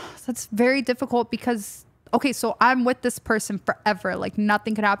that's very difficult because, okay, so I'm with this person forever. Like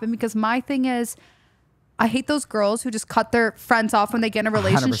nothing could happen because my thing is, I hate those girls who just cut their friends off when they get in a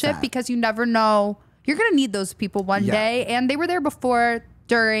relationship 100%. Because you never know. You're going to need those people one day. And they were there before,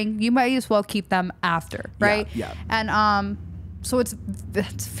 during. You might as well keep them after, right? Yeah. And so it's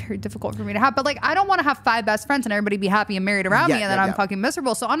very difficult for me to have. But like, I don't want to have 5 best friends and everybody be happy and married around me and then I'm fucking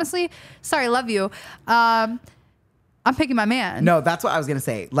miserable. So honestly, sorry, love you. I'm picking my man. No, that's what I was going to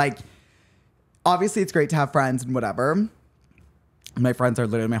say. Like, obviously it's great to have friends and whatever. My friends are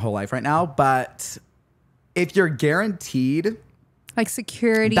literally my whole life right now. But if you're guaranteed... like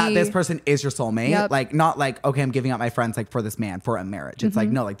security. That this person is your soulmate. Yep. Like, not like, okay, I'm giving up my friends like for this man, for a marriage. It's like,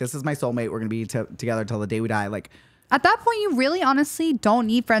 no, like this is my soulmate. We're going to be together till the day we die. Like, at that point, you really honestly don't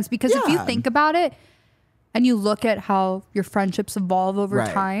need friends because if you think about it and you look at how your friendships evolve over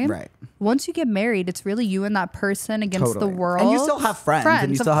time, once you get married, it's really you and that person against the world. And you still have friends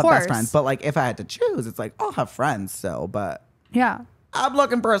and you still have best friends. But like, if I had to choose, it's like, I'll have friends still, but yeah, I'm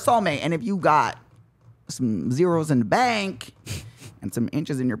looking for a soulmate. And if you got some zeros in the bank and some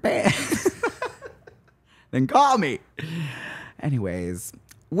inches in your pants, then call me. Anyways,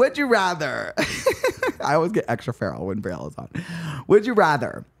 would you rather... I always get extra feral when Brielle is on. Would you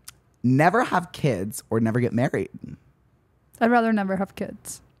rather never have kids or never get married? I'd rather never have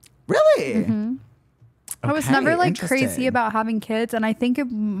kids. Really? I was never like crazy about having kids, and I think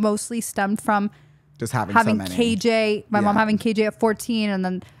it mostly stemmed from just having so many. KJ, my mom having KJ at 14, and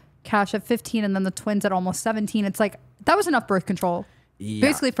then Cash at 15, and then the twins at almost 17. It's like that was enough birth control.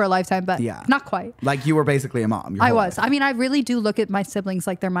 Basically for a lifetime, but not quite. Like you were basically a mom. I was. I mean, I really do look at my siblings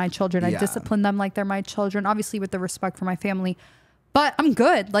like they're my children. I discipline them like they're my children, obviously with the respect for my family. But I'm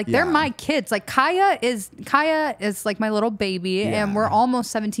good. Like they're my kids. Like Kaya is like my little baby, and we're almost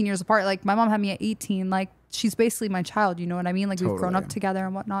 17 years apart. Like my mom had me at 18. Like she's basically my child. You know what I mean? Like we've grown up together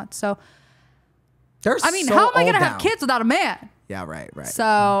and whatnot. So I mean, how am I gonna have kids without a man? Yeah, right. So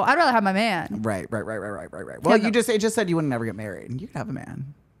I'd rather have my man. Right. Well, you just said you would never get married. You could have a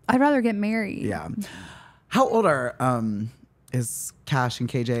man. I'd rather get married. Yeah. How old are is Cash and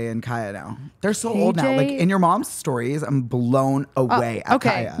KJ and Kaya now? They're so old now. Like in your mom's stories, I'm blown away at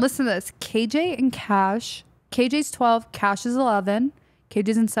Kaya. Listen to this. KJ and Cash. KJ's 12. Cash is 11.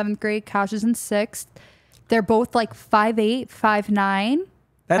 KJ's in 7th grade. Cash is in 6th. They're both like 5'8", 5'9".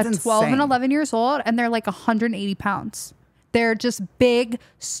 That's at 12 insane. and 11 years old, and they're like 180 pounds. They're just big,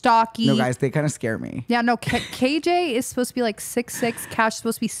 stocky. No, guys, they kind of scare me. Yeah, no, KJ is supposed to be like 6'6". Cash is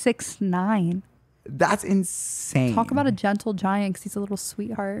supposed to be 6'9". That's insane. Talk about a gentle giant because he's a little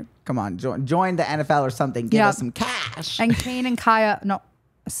sweetheart. Come on, join the NFL or something. Give us some cash. And Kane and Kaya, no,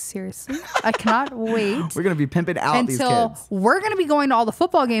 seriously, I cannot wait. We're going to be pimping out these kids. We're going to be going to all the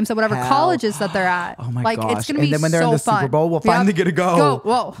football games at whatever colleges that they're at. Oh my gosh. It's going to be so fun. And then when they're in the Super Bowl, we'll finally get to go.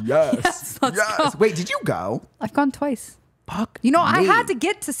 Whoa. Yes. Let's go. Wait, did you go? I've gone twice. Fuck you know, I had to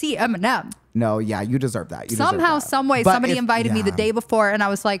get to see Eminem. No, yeah, you deserve that. Somehow, some way, somebody invited me the day before, and I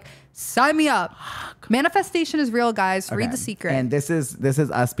was like, sign me up. Manifestation is real, guys. Read The Secret. And this is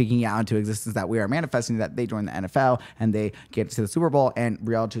us speaking out into existence that we are manifesting that they join the NFL and they get to the Super Bowl, and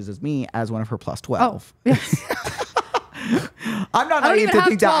Brielle chooses me as one of her plus 12. Oh, yes. I'm not naive to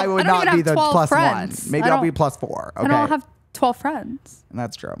think that I would not be the plus friends. 1. Maybe I'll be plus 4. Okay? I don't have 12 friends.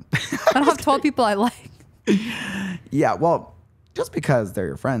 That's true. I don't have 12 people I like. Yeah, well, just because they're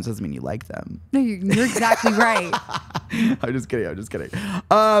your friends doesn't mean you like them. No, you're exactly right. I'm just kidding.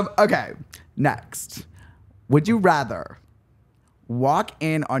 Okay, next. Would you rather walk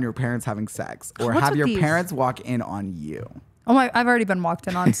in on your parents having sex or have your parents walk in on you? Oh my! I've already been walked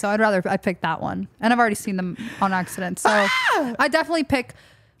in on, so I'd pick that one, and I've already seen them on accident. So I definitely pick.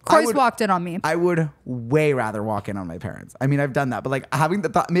 Corey's walked in on me. I would way rather walk in on my parents. I mean, I've done that, but like having the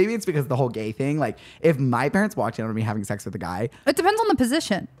thought, maybe it's because of the whole gay thing. Like if my parents walked in on me having sex with a guy. It depends on the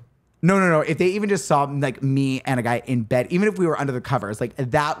position. No. If they even just saw like me and a guy in bed, even if we were under the covers, like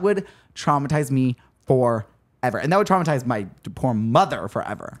that would traumatize me forever. And that would traumatize my poor mother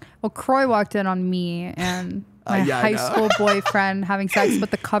forever. Well, Croy walked in on me and my high school boyfriend having sex,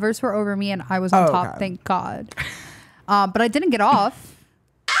 but the covers were over me and I was on top, thank God. But I didn't get off.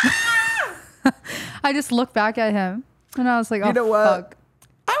 I just looked back at him and I was like, oh, you know what? Fuck.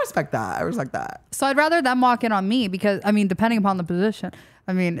 I respect that. So I'd rather them walk in on me because, I mean, depending upon the position.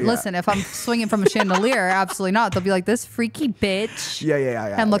 I mean, listen, if I'm swinging from a chandelier, absolutely not. They'll be like, this freaky bitch.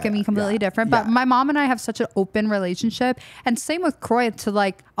 Yeah. And look at me completely different. But my mom and I have such an open relationship. And same with Croy, to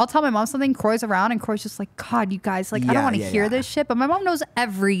like, I'll tell my mom something, Croy's around, and Croy's just like, God, you guys, like, I don't want to hear this shit. But my mom knows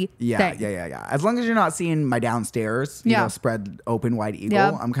everything. Yeah. As long as you're not seeing my downstairs, you know, spread open, wide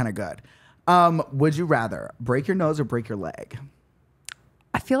eagle, I'm kind of good. Would you rather break your nose or break your leg?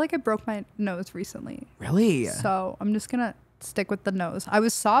 I feel like I broke my nose recently. Really? So I'm just going to stick with the nose. I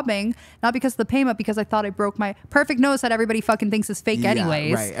was sobbing, not because of the pain, but because I thought I broke my perfect nose that everybody fucking thinks is fake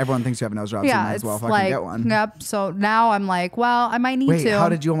anyways. Right. Everyone thinks you have a nose job, so you might as well fucking get one. Yep. So now I'm like, well, I might need to. How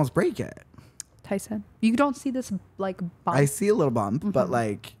did you almost break it? Tyson. You don't see this like bump. I see a little bump, but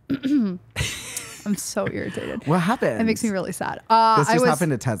like... I'm so irritated. What happened? It makes me really sad. This just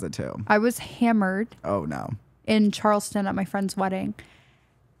happened to Tessa too. I was hammered. Oh no. In Charleston at my friend's wedding.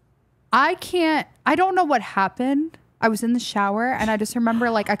 I don't know what happened. I was in the shower and I just remember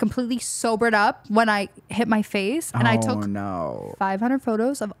like I completely sobered up when I hit my face and I took 500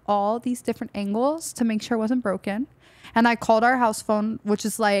 photos of all these different angles to make sure it wasn't broken. And I called our house phone, which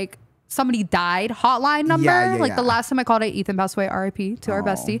is like somebody died hotline number. The last time I called it, Ethan passed away, RIP to our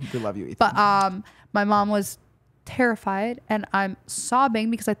bestie. We love you, Ethan. But my mom was terrified and I'm sobbing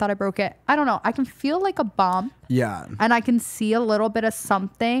because I thought I broke it. I don't know. I can feel like a bump. Yeah. And I can see a little bit of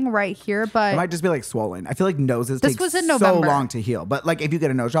something right here, but it might just be like swollen. I feel like noses take so long to heal. But like if you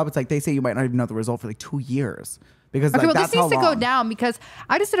get a nose job, it's like they say you might not even know the result for like 2 years. Because like, this needs to go down because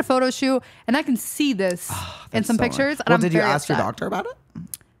I just did a photo shoot and I can see this in some pictures. Well, did you ask your doctor about it?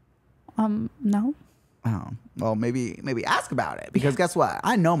 No. Oh, well, maybe ask about it, because guess what?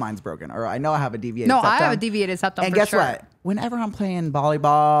 I know mine's broken, or I know I have a deviated septum. I have a deviated septum. And for guess sure. what? Whenever I'm playing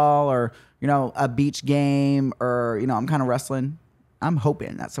volleyball or a beach game, or I'm kind of wrestling, I'm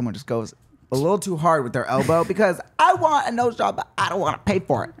hoping that someone just goes a little too hard with their elbow, because I want a nose job, but I don't want to pay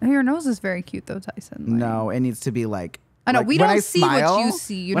for it. Your nose is very cute though, Tyson. No, it needs to be like. I know like we don't see what you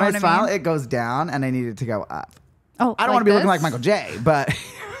see. You know what I mean? When I smile, it goes down, and I need it to go up. Oh, I don't want to be looking like Michael J, but.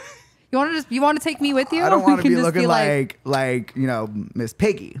 You want to take me with you? I don't want to be looking like Miss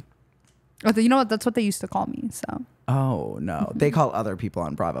Piggy. Oh, you know what? That's what they used to call me. So. Oh no, they call other people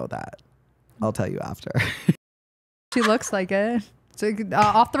on Bravo that. I'll tell you after. She looks like it. So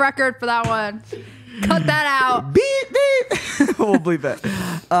off the record for that one. Cut that out. Beep beep. We'll bleep it.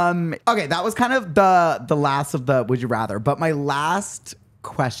 Okay, that was kind of the last of the would you rather. But my last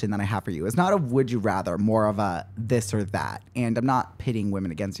question that I have for you is not a would you rather, more of a this or that. And I'm not pitting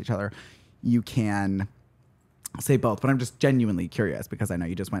women against each other. You can say both, but I'm just genuinely curious, because I know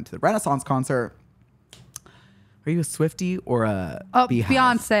you just went to the Renaissance concert. Are you a Swiftie or a Beehive?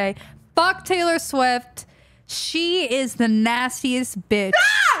 Beyonce? Fuck Taylor Swift. She is the nastiest bitch.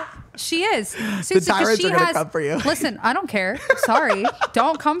 She is. Seriously, the tyrants are going to come for you. Listen, I don't care. Sorry.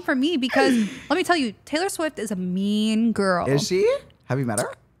 Don't come for me, because let me tell you, Taylor Swift is a mean girl. Is she? Have you met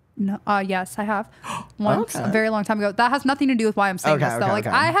her? No. Yes, I have. Once, a very long time ago. That has nothing to do with why I'm saying this, though. Like,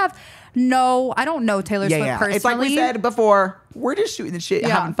 I don't know Taylor Swift personally. It's like we said before, we're just shooting the shit,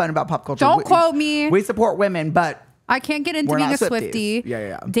 having fun about pop culture. Don't quote me. We support women, but I can't get into being a Swiftie.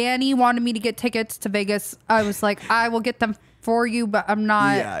 Yeah. Danny wanted me to get tickets to Vegas. I was like, I will get them for you, but I'm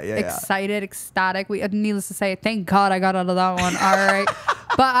not excited, ecstatic. Needless to say, thank God I got out of that one. All right.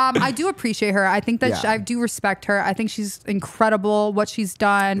 But I do appreciate her. I think that I do respect her. I think she's incredible, what she's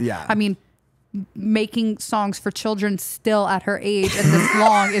done. Yeah. I mean, making songs for children still at her age and this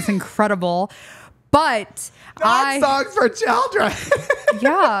long is incredible. But songs for children.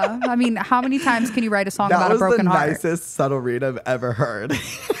 Yeah. I mean, how many times can you write a song about a broken heart? That was the nicest subtle read I've ever heard.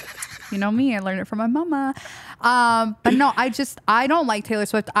 You know me, I learned it from my mama. But no, I don't like Taylor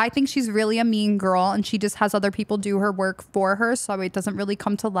Swift. I think she's really a mean girl, and she just has other people do her work for her, so it doesn't really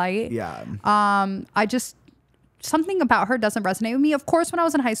come to light. Yeah. Something about her doesn't resonate with me. Of course, when I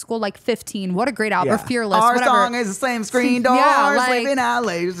was in high school, like 15, what a great album. Or Fearless, Our whatever. song is the same screen door, sleeping out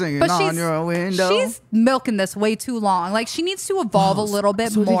late, singing on your window. She's milking this way too long. Like, she needs to evolve a little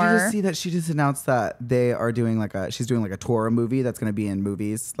bit more. Did you just see that she just announced that they are doing she's doing a tour movie that's going to be in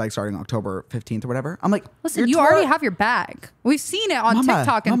movies like starting October 15th or whatever. I'm like, listen, you already have your bag. We've seen it on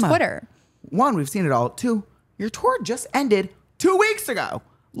TikTok and Twitter. One, we've seen it all. Two, your tour just ended 2 weeks ago.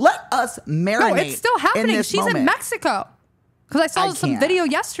 Let us marinate. No, it's still happening. She's in Mexico. Because I saw some video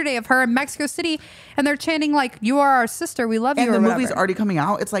yesterday of her in Mexico City, and they're chanting like, "You are our sister, we love you." And the movie's already coming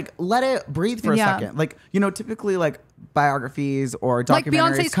out. It's like, let it breathe for a second. Like, typically like biographies or documentaries like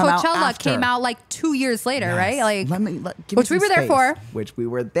Beyonce's come Coachella out after. came out like 2 years later, right? Like, which we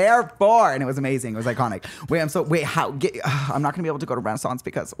were there for, and it was amazing. It was iconic. I'm not gonna be able to go to Renaissance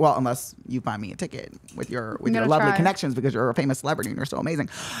because, well, unless you find me a ticket with your lovely connections, because you're a famous celebrity and you're so amazing,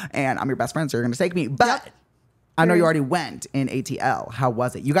 and I'm your best friend, so you're gonna take me. But I know you already went in ATL. How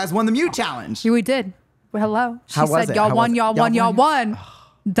was it? You guys won the Mute Challenge. We did. Well, hello. How was it? Y'all won.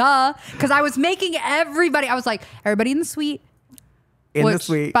 Duh. Because I was making everybody, I was like, everybody in the suite. By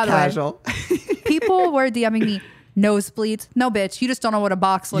the casual. Way, people were DMing me, nosebleeds. No, bitch. You just don't know what a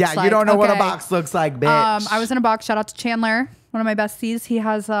box looks like. Yeah, you don't know what a box looks like, bitch. I was in a box. Shout out to Chandler, one of my besties. He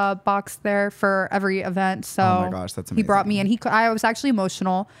has a box there for every event. So oh my gosh, that's amazing. He brought me in. I was actually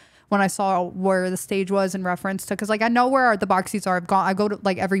emotional when I saw where the stage was in reference to, because like I know where the box seats are. I go to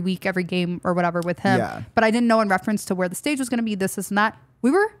like every week, every game or whatever with him. Yeah. But I didn't know in reference to where the stage was going to be, this and that. We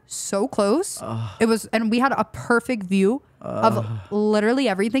were so close. It was, and we had a perfect view of literally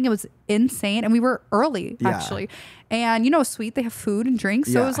everything. It was insane. And we were early actually. And sweet, they have food and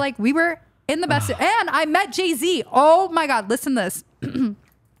drinks. So it was like, we were in the best. And I met Jay-Z. Oh my God. Listen to this.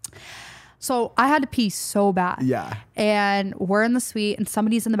 So I had to pee so bad. Yeah. And we're in the suite and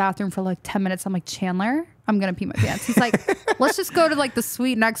somebody's in the bathroom for like 10 minutes. I'm like, Chandler, I'm going to pee my pants. He's like, let's just go to like the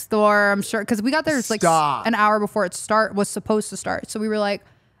suite next door. I'm sure. Cause we got there like an hour before it was supposed to start. So we were like,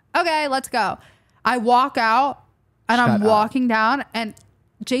 okay, let's go. I walk out and I'm walking down and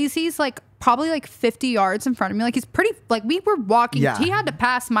Jay-Z's like probably like 50 yards in front of me. Like he's pretty, like we were walking. Yeah. He had to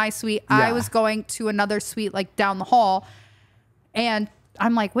pass my suite. Yeah. I was going to another suite like down the hall. And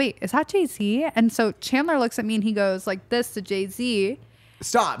I'm like, wait, is that Jay-Z? And so Chandler looks at me and he goes like this to Jay-Z.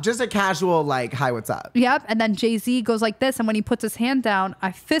 Stop. Just a casual like, hi, what's up? Yep. And then Jay-Z goes like this. And when he puts his hand down,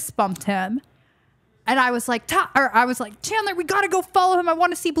 I fist bumped him. And I was like, Chandler, we got to go follow him. I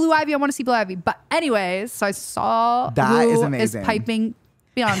want to see Blue Ivy. But anyways, so I saw that is amazing. Is piping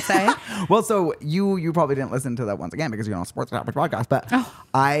Beyonce. Well, so you probably didn't listen to that once again because you're on a sports topic podcast, but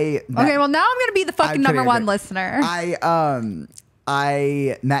okay, well, now I'm going to be the fucking number one listener.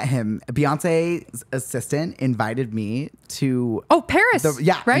 I met him. Beyonce's assistant invited me to Paris.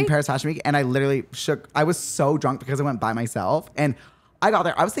 Right? In Paris Fashion Week, and I literally shook. I was so drunk because I went by myself, and I got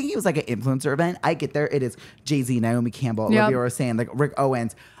there. I was thinking it was like an influencer event. I get there, it is Jay-Z, Naomi Campbell, Olivia Rossane, like Rick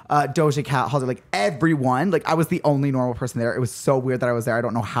Owens, Doja Cat, Halsey, like everyone. Like I was the only normal person there. It was so weird that I was there. I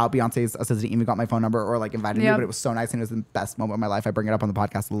don't know how Beyonce's assistant even got my phone number or like invited me, but it was so nice and it was the best moment of my life. I bring it up on the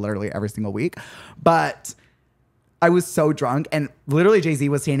podcast literally every single week, but I was so drunk and literally Jay-Z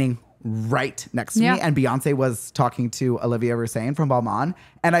was standing right next to me and Beyonce was talking to Olivia Rossane from Balmain,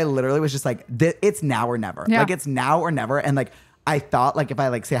 and I literally was just like, it's now or never. Like it's now or never. And like I thought like if I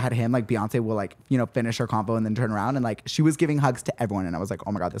like say hi to him, like Beyonce will like, you know, finish her combo and then turn around, and like she was giving hugs to everyone, and I was like,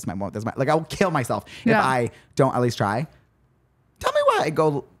 oh my God, this is my moment. Like I will kill myself if I don't at least try. Tell me why I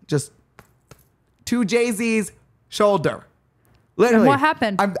go just to Jay-Z's shoulder. Literally. And what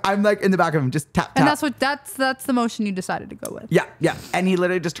happened? I'm like in the back of him, just tap, tap. And that's the motion you decided to go with. Yeah. And he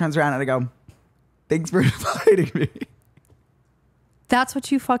literally just turns around and I go, thanks for inviting me. That's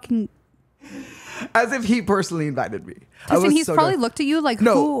what you fucking... As if he personally invited me. Listen, he's so probably looked at you like,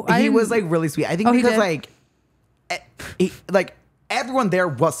 no, he was like really sweet. I think because like everyone there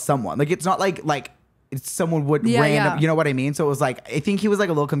was someone. Like it's not like someone would random, you know what I mean? So it was like, I think he was like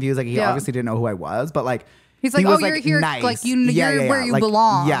a little confused. Like he obviously didn't know who I was, but like, he's like, you're here, nice. Like you're where you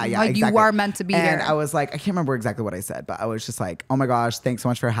belong. Yeah, like exactly. You are meant to be here. And I was like, I can't remember exactly what I said, but I was just like, oh my gosh, thanks so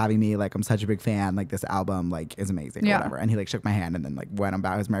much for having me. Like I'm such a big fan. Like this album like is amazing or whatever. And he like shook my hand and then like went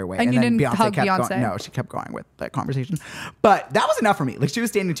about his merry way. And you then didn't hug Beyonce? Going. No, she kept going with that conversation. But that was enough for me. Like she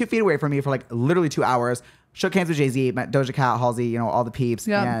was standing 2 feet away from me for like literally 2 hours. Shook hands with Jay-Z, met Doja Cat, Halsey, you know, all the peeps,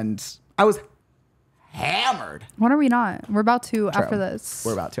 and I was hammered. When are we not? We're about to after this.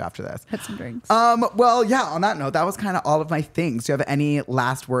 We're about to after this. Hit some drinks. Well, yeah, on that note, that was kind of all of my things. Do you have any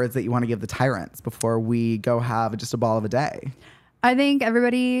last words that you want to give the tyrants before we go have just a ball of a day? I think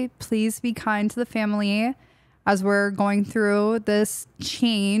everybody, please be kind to the family as we're going through this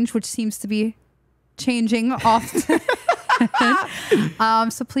change, which seems to be changing often.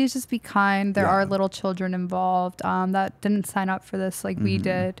 So please just be kind. There are little children involved that didn't sign up for this like we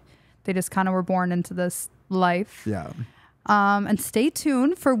did. They just kind of were born into this life. Yeah. And stay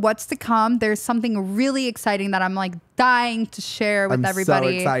tuned for what's to come. There's something really exciting that I'm like dying to share with everybody.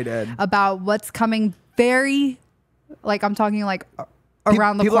 I'm so excited about what's coming. I'm talking like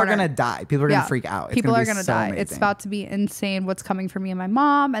around the corner. People are gonna die. People are gonna freak out. People are gonna die. Amazing. It's about to be insane. What's coming for me and my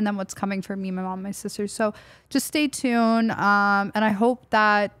mom, and then what's coming for me, my mom, and my sister. So just stay tuned. And I hope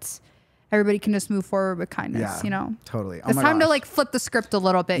that everybody can just move forward with kindness, you know? Totally. It's time to like flip the script a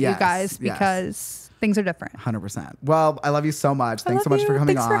little bit, you guys, because things are different. 100%. Well, I love you so much. Thanks so much for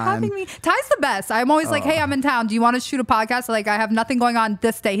coming on. Thanks for having me. Ty's the best. I'm always like, hey, I'm in town. Do you want to shoot a podcast? Like, I have nothing going on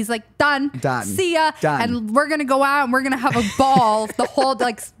this day. He's like, done. See ya. Done. And we're going to go out and we're going to have a ball. The whole,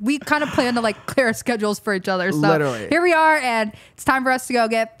 like, we kind of plan to like clear our schedules for each other. So literally. Here we are, and it's time for us to go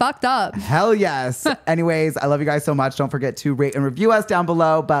get fucked up. Hell yes. Anyways, I love you guys so much. Don't forget to rate and review us down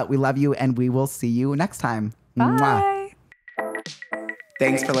below, but we love you and we will see you next time. Bye. Mwah.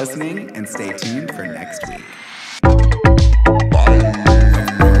 Thanks for listening and stay tuned for next week.